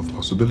the realm of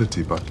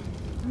possibility, but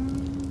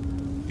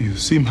you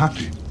seem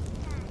happy.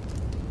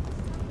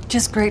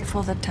 Just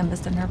grateful that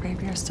Tempest and her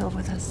baby are still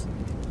with us.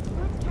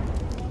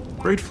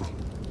 Grateful.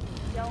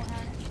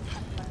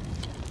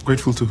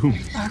 Grateful to whom?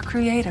 Our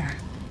creator.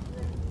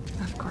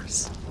 Of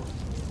course.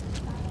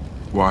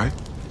 Why?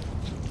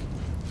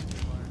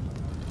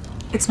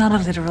 It's not a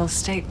literal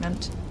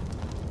statement,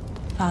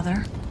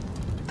 Father,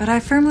 but I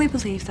firmly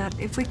believe that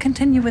if we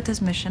continue with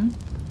this mission,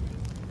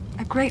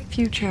 a great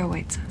future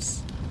awaits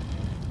us.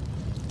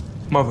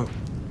 Mother,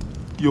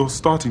 you're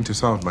starting to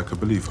sound like a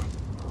believer.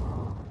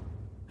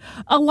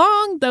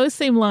 Along those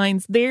same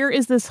lines, there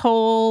is this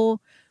whole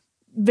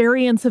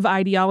variance of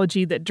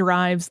ideology that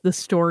drives the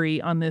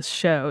story on this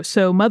show.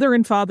 So mother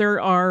and father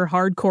are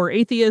hardcore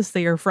atheists.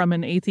 They are from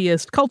an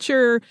atheist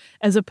culture,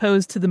 as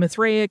opposed to the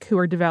Mithraic, who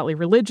are devoutly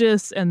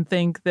religious and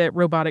think that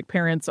robotic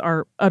parents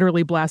are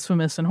utterly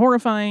blasphemous and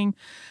horrifying.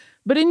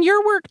 But in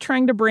your work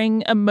trying to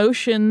bring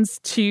emotions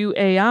to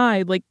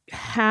AI, like,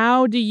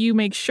 how do you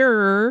make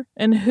sure,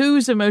 and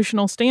whose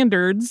emotional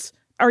standards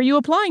are you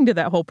applying to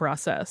that whole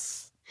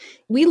process?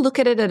 We look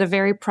at it at a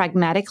very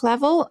pragmatic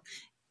level.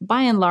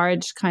 By and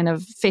large, kind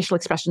of facial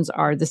expressions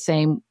are the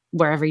same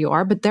wherever you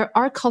are, but there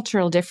are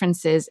cultural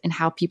differences in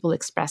how people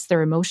express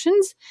their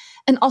emotions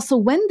and also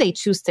when they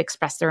choose to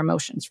express their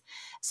emotions.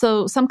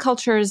 So some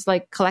cultures,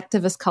 like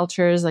collectivist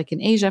cultures, like in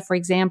Asia, for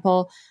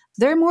example,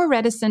 they're more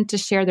reticent to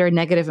share their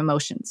negative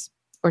emotions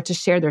or to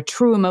share their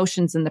true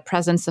emotions in the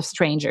presence of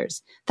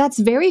strangers. That's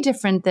very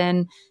different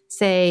than,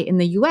 say, in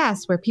the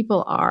US, where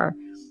people are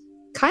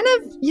kind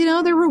of,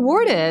 they're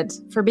rewarded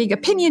for being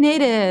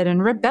opinionated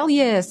and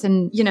rebellious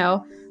and,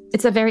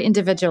 it's a very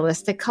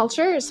individualistic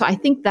culture. So I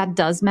think that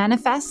does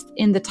manifest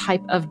in the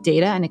type of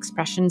data and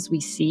expressions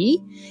we see.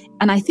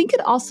 And I think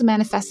it also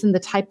manifests in the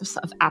types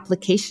of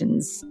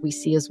applications we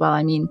see as well.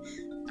 I mean,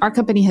 our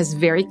company has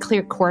very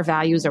clear core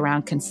values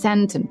around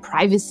consent and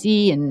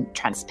privacy and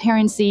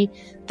transparency.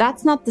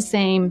 That's not the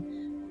same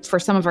for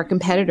some of our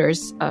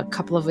competitors, a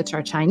couple of which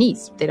are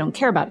Chinese. They don't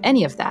care about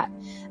any of that.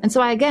 And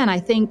so I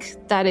think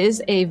that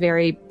is a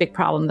very big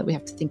problem that we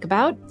have to think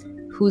about.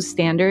 Whose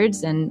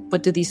standards and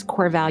what do these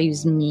core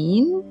values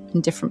mean in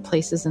different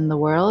places in the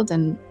world?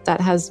 And that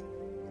has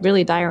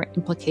really dire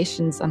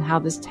implications on how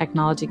this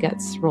technology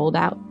gets rolled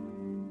out.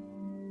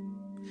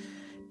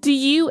 Do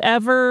you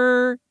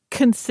ever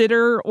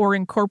consider or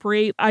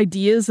incorporate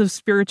ideas of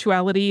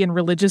spirituality and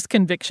religious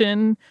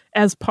conviction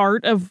as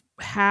part of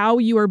how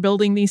you are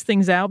building these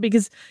things out?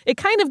 Because it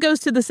kind of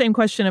goes to the same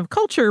question of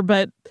culture,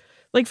 but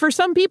like for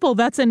some people,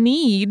 that's a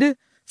need.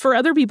 For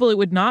other people, it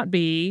would not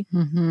be.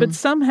 Mm-hmm. But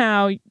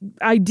somehow,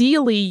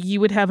 ideally, you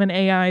would have an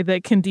AI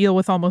that can deal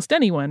with almost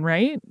anyone,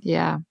 right?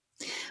 Yeah.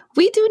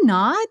 We do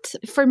not.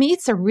 For me,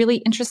 it's a really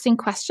interesting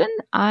question.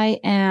 I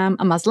am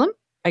a Muslim.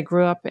 I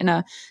grew up in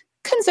a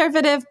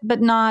conservative,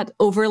 but not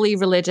overly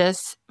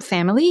religious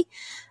family.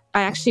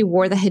 I actually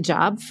wore the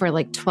hijab for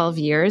like 12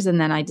 years,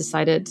 and then I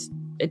decided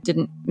it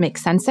didn't make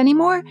sense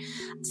anymore.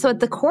 So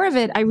at the core of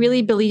it, I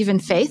really believe in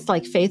faith.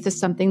 Like faith is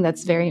something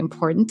that's very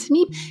important to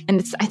me.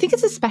 And I think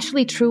it's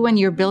especially true when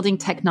you're building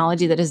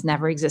technology that has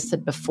never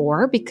existed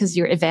before, because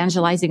you're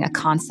evangelizing a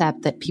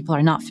concept that people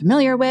are not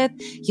familiar with.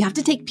 You have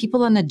to take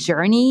people on a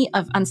journey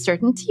of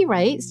uncertainty,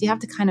 right? So you have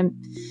to kind of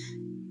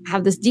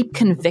have this deep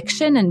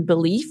conviction and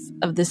belief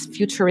of this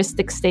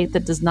futuristic state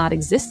that does not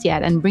exist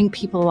yet and bring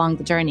people along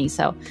the journey.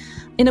 So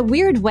in a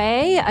weird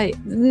way,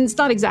 it's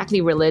not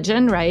exactly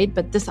religion, right?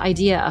 But this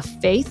idea of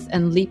faith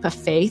and leap of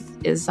faith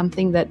is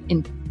something that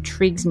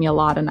intrigues me a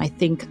lot. And I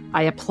think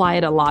I apply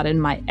it a lot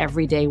in my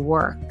everyday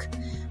work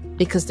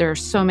because there are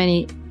so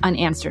many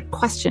unanswered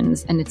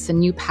questions and it's a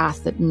new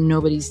path that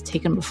nobody's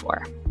taken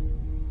before.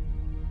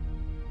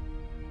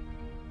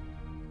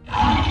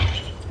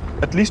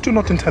 At least you're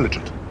not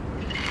intelligent.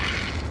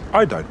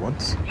 I died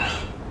once.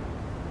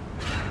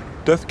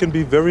 Death can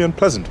be very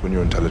unpleasant when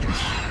you're intelligent.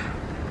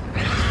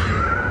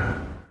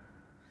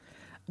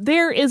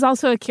 There is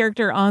also a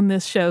character on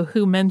this show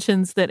who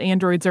mentions that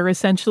androids are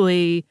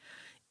essentially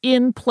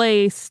in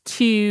place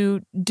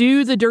to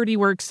do the dirty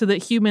work so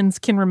that humans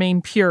can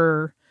remain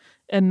pure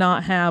and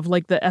not have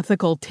like the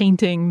ethical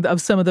tainting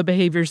of some of the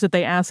behaviors that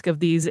they ask of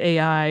these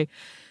AI.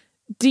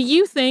 Do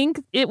you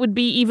think it would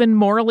be even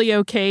morally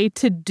okay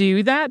to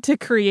do that, to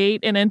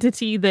create an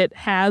entity that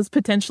has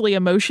potentially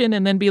emotion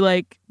and then be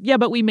like, yeah,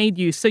 but we made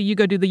you, so you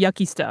go do the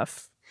yucky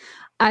stuff?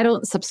 I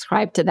don't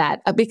subscribe to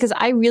that because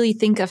I really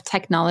think of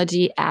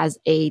technology as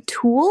a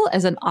tool,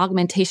 as an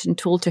augmentation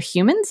tool to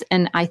humans.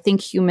 And I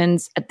think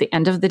humans at the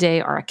end of the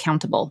day are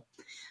accountable.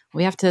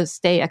 We have to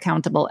stay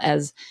accountable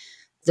as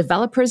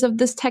developers of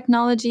this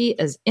technology,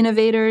 as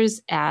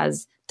innovators,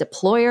 as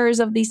deployers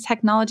of these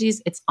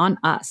technologies. It's on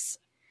us.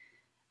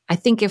 I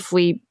think if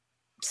we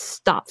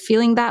stop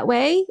feeling that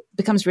way, it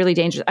becomes really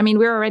dangerous. I mean,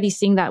 we're already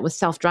seeing that with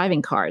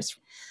self-driving cars.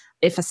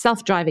 If a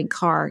self-driving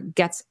car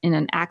gets in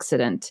an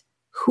accident,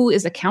 who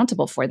is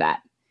accountable for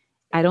that?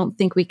 I don't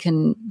think we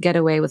can get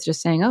away with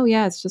just saying, oh,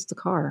 yeah, it's just a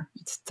car.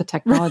 It's the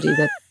technology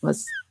that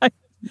was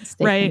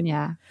mistaken. Right.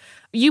 Yeah.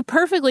 You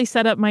perfectly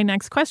set up my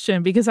next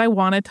question because I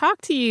want to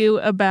talk to you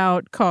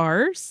about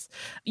cars.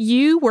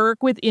 You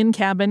work with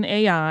in-cabin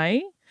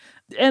AI.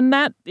 And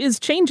that is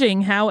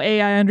changing how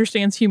AI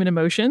understands human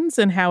emotions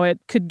and how it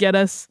could get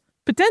us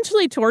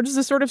potentially towards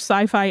the sort of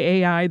sci-fi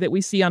AI that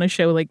we see on a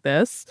show like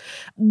this.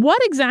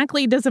 What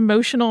exactly does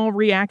emotional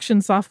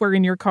reaction software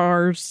in your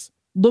cars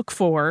look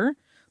for?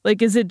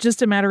 Like, is it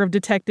just a matter of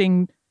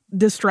detecting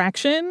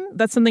distraction?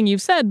 That's something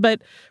you've said,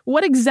 but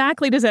what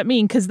exactly does that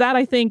mean? Because that,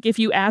 I think, if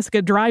you ask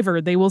a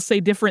driver, they will say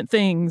different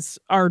things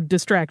are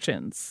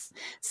distractions.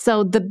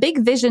 So the big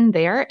vision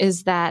there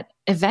is that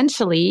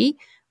eventually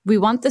we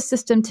want the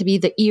system to be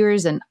the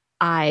ears and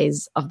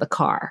eyes of the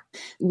car.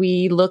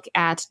 We look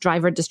at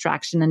driver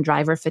distraction and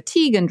driver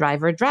fatigue and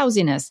driver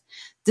drowsiness.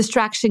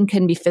 Distraction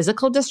can be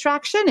physical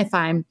distraction if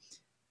I'm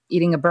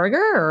eating a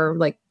burger or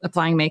like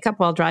applying makeup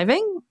while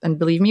driving. And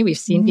believe me, we've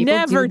seen people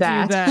never do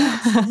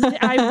that.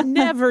 I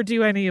never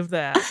do any of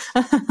that.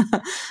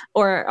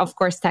 Or, of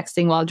course,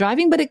 texting while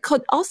driving. But it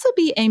could also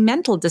be a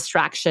mental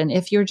distraction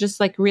if you're just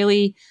like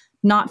really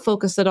not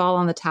focused at all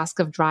on the task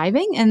of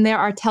driving. And there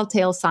are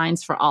telltale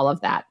signs for all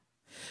of that.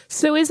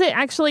 So is it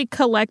actually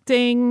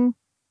collecting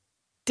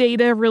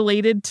data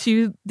related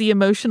to the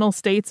emotional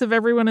states of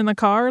everyone in the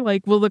car?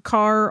 Like, will the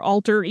car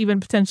alter even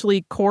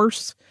potentially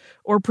course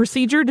or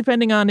procedure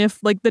depending on if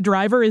like the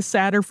driver is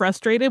sad or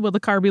frustrated? Will the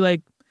car be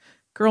like,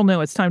 girl,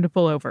 no, it's time to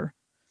pull over?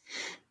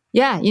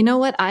 Yeah, you know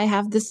what? I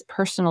have this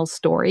personal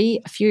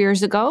story. A few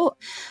years ago,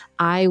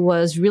 I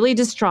was really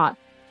distraught,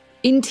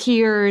 in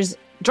tears,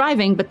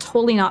 driving, but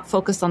totally not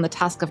focused on the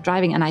task of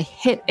driving. And I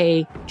hit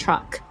a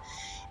truck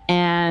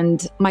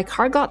and my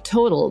car got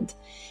totaled.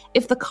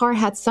 If the car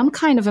had some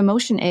kind of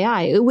emotion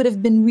AI, it would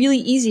have been really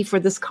easy for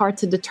this car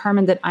to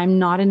determine that I'm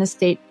not in a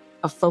state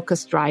of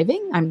focused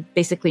driving. I'm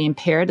basically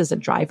impaired as a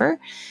driver.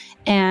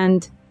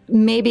 And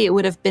maybe it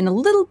would have been a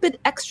little bit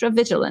extra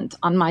vigilant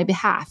on my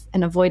behalf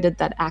and avoided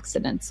that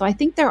accident. So I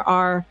think there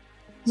are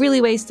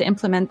really ways to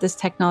implement this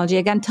technology,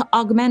 again, to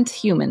augment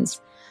humans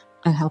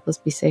and help us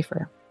be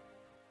safer.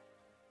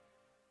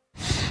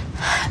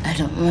 I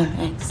don't want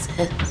to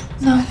exist.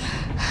 No.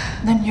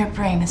 Then your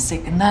brain is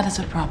sick, and that is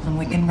a problem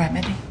we can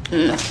remedy.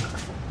 No.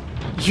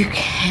 You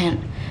can't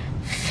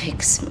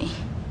fix me.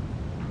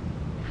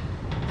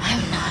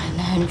 I'm not an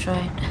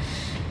android.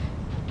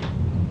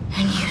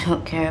 And you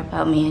don't care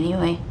about me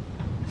anyway.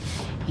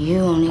 You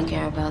only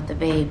care about the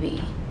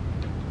baby.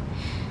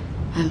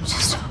 I'm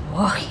just a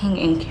walking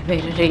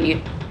incubator to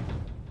you.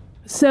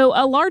 So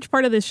a large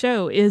part of this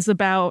show is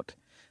about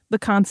the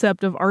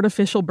concept of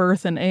artificial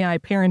birth and AI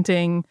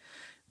parenting.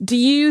 Do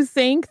you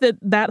think that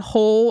that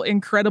whole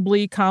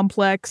incredibly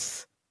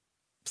complex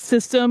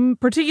system,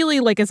 particularly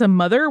like as a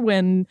mother,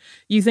 when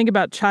you think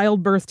about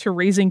childbirth to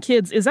raising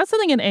kids, is that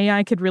something an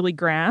AI could really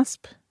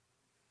grasp?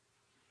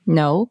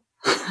 No.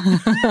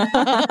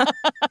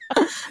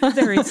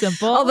 Very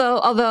simple.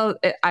 Although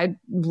I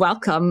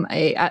welcome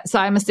so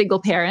I'm a single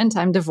parent,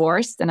 I'm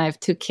divorced, and I have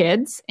 2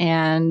 kids,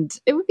 and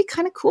it would be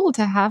kind of cool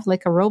to have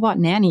like a robot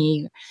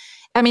nanny.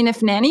 I mean,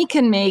 if nanny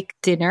can make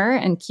dinner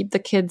and keep the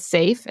kids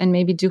safe and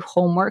maybe do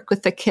homework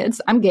with the kids,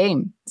 I'm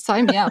game.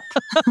 Sign me up.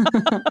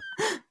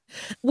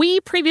 We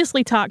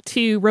previously talked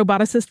to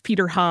roboticist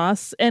Peter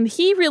Haas, and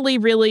he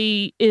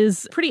really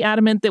is pretty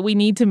adamant that we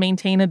need to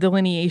maintain a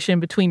delineation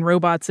between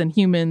robots and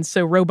humans.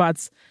 So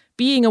robots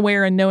being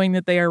aware and knowing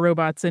that they are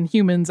robots, and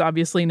humans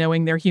obviously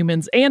knowing they're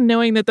humans and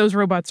knowing that those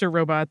robots are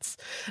robots.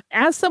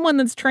 As someone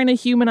that's trying to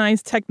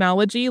humanize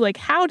technology, like,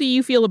 how do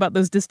you feel about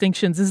those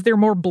distinctions? Is there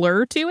more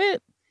blur to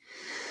it?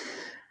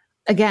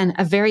 Again,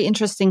 a very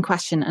interesting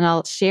question, and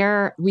I'll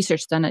share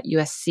research done at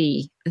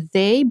USC.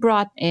 They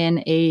brought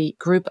in a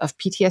group of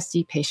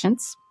PTSD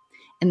patients,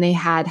 and they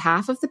had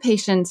half of the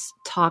patients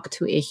talk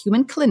to a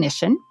human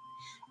clinician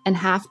and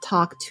half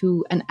talk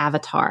to an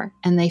avatar.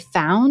 And they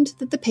found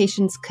that the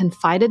patients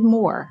confided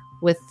more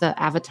with the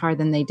avatar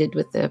than they did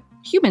with the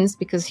humans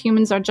because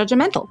humans are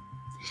judgmental.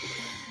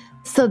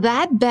 So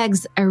that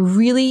begs a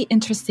really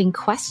interesting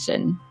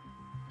question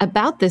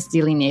about this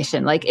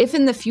delineation. Like, if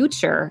in the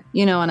future,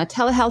 on a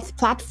telehealth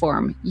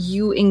platform,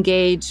 you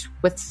engage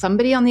with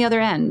somebody on the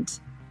other end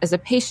as a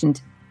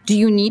patient, do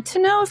you need to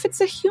know if it's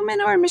a human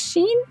or a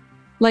machine?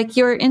 Like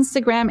your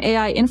Instagram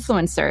AI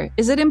influencer,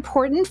 is it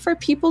important for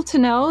people to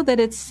know that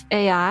it's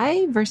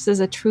AI versus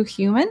a true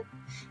human?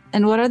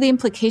 And what are the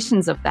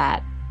implications of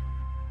that?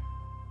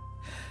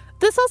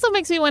 This also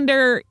makes me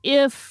wonder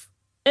if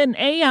an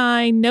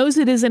AI knows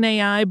it is an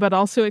AI, but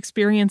also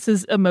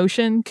experiences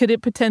emotion. Could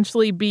it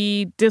potentially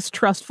be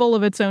distrustful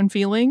of its own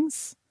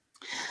feelings?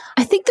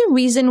 I think the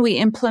reason we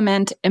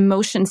implement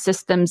emotion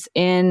systems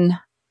in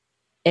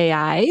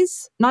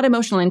AIs, not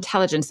emotional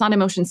intelligence, not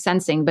emotion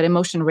sensing, but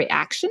emotion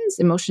reactions,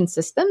 emotion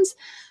systems,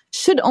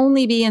 should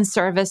only be in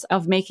service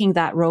of making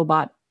that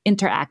robot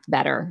interact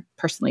better.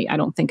 Personally, I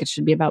don't think it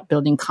should be about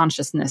building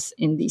consciousness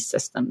in these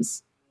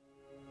systems.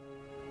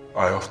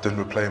 I often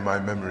replay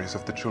my memories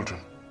of the children.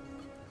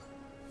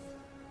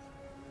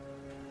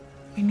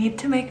 We need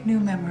to make new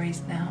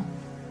memories now.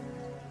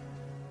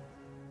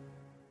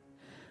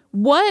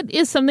 What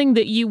is something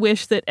that you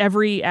wish that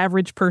every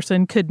average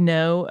person could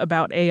know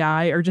about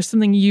AI, or just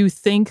something you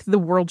think the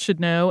world should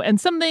know?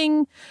 And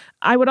something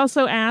I would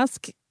also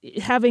ask,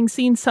 having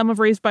seen some of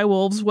Raised by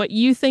Wolves, what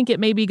you think it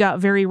maybe got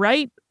very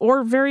right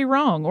or very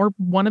wrong, or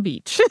one of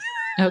each.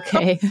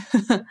 Okay.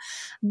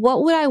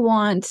 What would I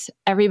want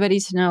everybody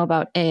to know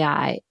about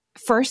AI?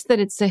 First, that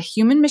it's a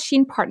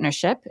human-machine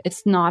partnership.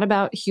 It's not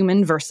about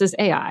human versus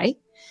AI.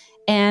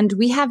 And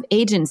we have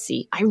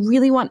agency. I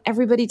really want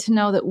everybody to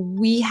know that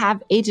we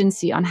have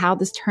agency on how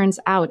this turns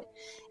out.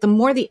 The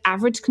more the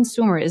average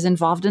consumer is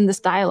involved in this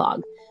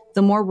dialogue,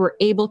 the more we're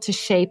able to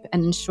shape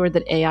and ensure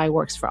that AI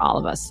works for all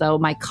of us. So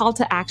my call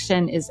to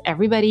action is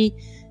everybody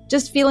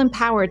just feel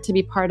empowered to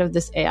be part of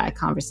this AI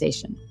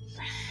conversation.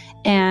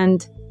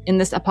 And in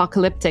this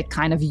apocalyptic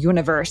kind of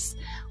universe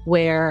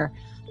where,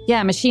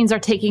 machines are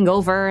taking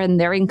over and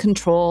they're in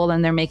control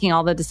and they're making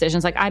all the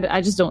decisions, like I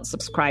just don't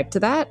subscribe to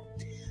that.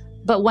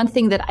 But one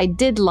thing that I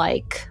did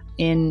like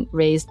in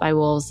Raised by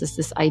Wolves is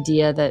this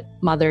idea that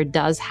Mother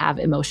does have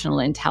emotional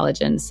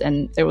intelligence.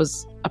 And there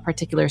was a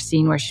particular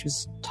scene where she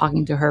was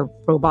talking to her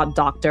robot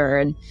doctor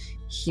and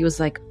he was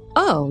like,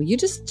 "Oh, you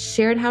just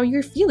shared how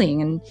you're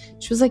feeling." And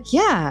she was like,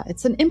 "Yeah,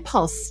 it's an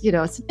impulse,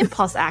 it's an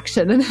impulse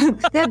action." And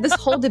they had this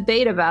whole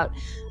debate about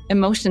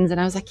emotions. And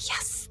I was like,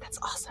 yes, that's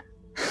awesome.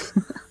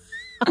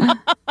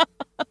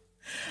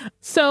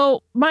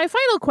 So my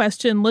final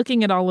question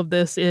looking at all of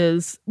this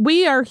is,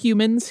 we are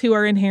humans who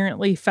are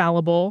inherently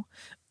fallible.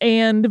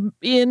 And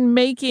in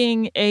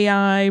making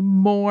AI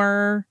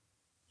more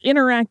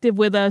interactive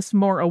with us,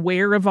 more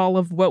aware of all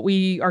of what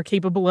we are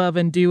capable of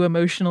and do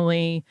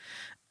emotionally,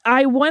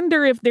 I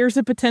wonder if there's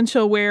a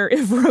potential where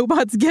if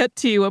robots get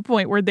to a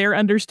point where they're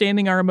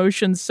understanding our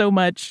emotions so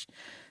much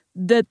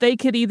that they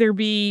could either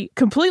be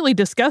completely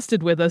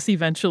disgusted with us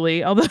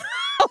eventually, although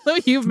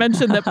you've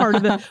mentioned that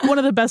one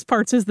of the best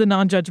parts is the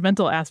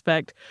non-judgmental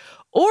aspect,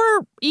 or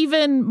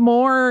even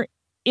more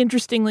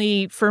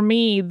interestingly for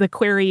me, the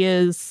query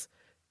is,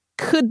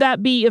 could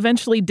that be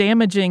eventually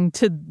damaging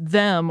to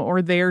them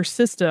or their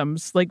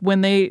systems? Like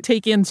when they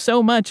take in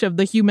so much of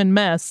the human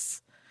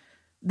mess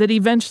that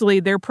eventually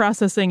their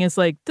processing is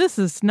like, this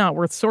is not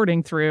worth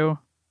sorting through.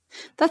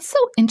 That's so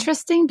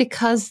interesting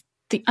because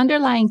the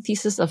underlying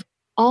thesis of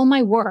all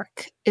my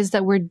work is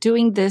that we're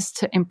doing this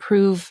to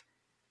improve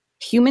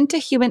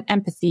human-to-human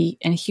empathy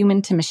and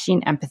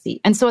human-to-machine empathy.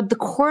 And so at the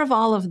core of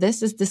all of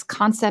this is this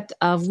concept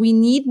of we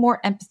need more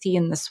empathy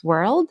in this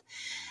world.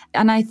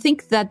 And I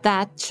think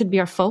that should be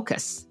our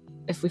focus.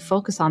 If we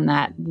focus on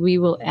that, we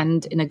will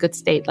end in a good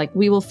state. Like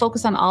we will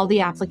focus on all the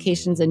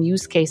applications and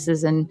use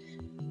cases and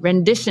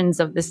renditions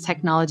of this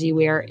technology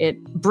where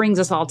it brings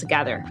us all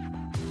together.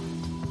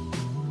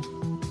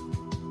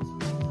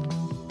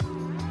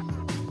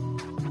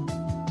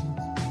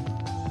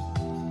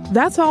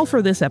 That's all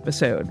for this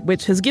episode,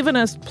 which has given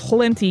us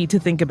plenty to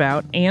think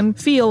about and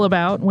feel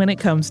about when it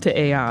comes to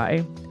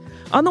AI.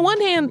 On the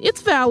one hand,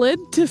 it's valid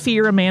to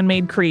fear a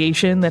man-made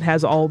creation that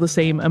has all the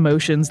same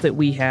emotions that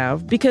we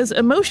have, because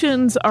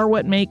emotions are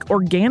what make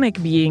organic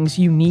beings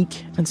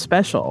unique and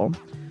special.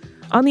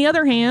 On the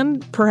other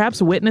hand, perhaps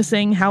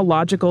witnessing how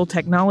logical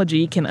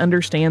technology can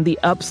understand the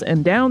ups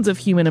and downs of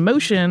human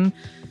emotion,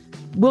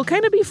 we'll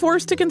kind of be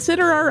forced to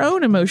consider our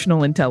own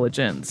emotional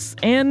intelligence.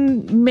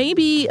 And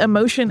maybe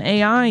emotion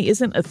AI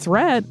isn't a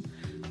threat,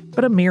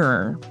 but a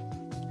mirror.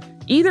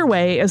 Either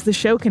way, as the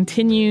show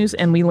continues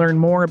and we learn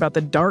more about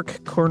the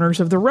dark corners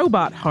of the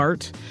robot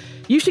heart,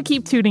 you should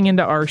keep tuning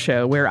into our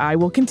show, where I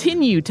will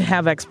continue to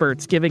have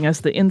experts giving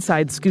us the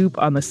inside scoop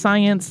on the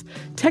science,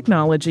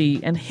 technology,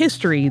 and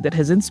history that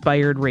has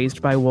inspired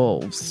Raised by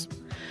Wolves.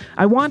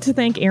 I want to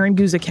thank Erin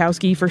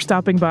Guzikowski for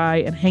stopping by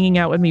and hanging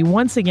out with me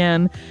once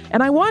again,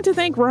 and I want to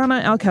thank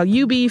Rana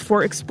Al-Kalyoubi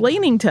for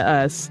explaining to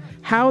us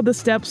how the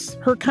steps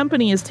her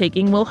company is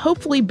taking will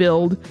hopefully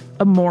build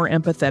a more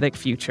empathetic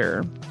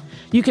future.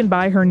 You can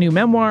buy her new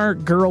memoir,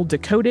 Girl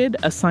Decoded,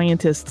 A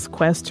Scientist's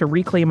Quest to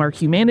Reclaim Our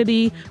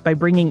Humanity by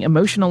Bringing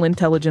Emotional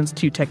Intelligence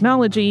to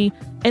Technology,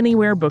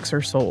 anywhere books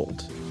are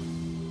sold.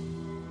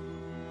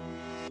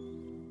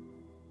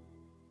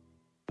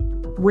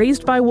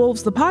 Raised by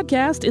Wolves, the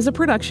podcast, is a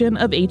production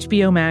of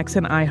HBO Max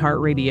and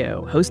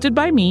iHeartRadio, hosted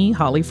by me,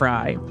 Holly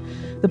Fry.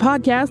 The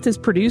podcast is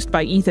produced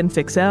by Ethan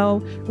Fixell,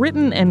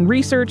 written and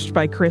researched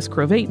by Chris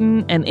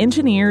Crovatin, and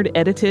engineered,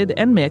 edited,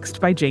 and mixed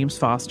by James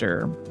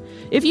Foster.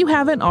 If you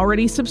haven't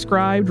already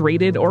subscribed,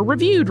 rated, or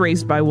reviewed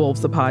Raised by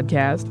Wolves, the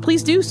podcast,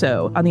 please do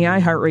so on the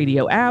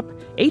iHeartRadio app,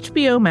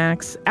 HBO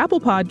Max,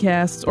 Apple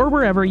Podcasts, or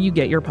wherever you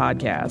get your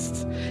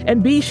podcasts.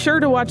 And be sure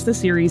to watch the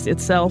series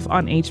itself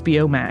on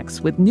HBO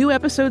Max, with new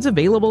episodes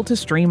available to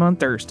stream on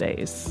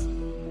Thursdays.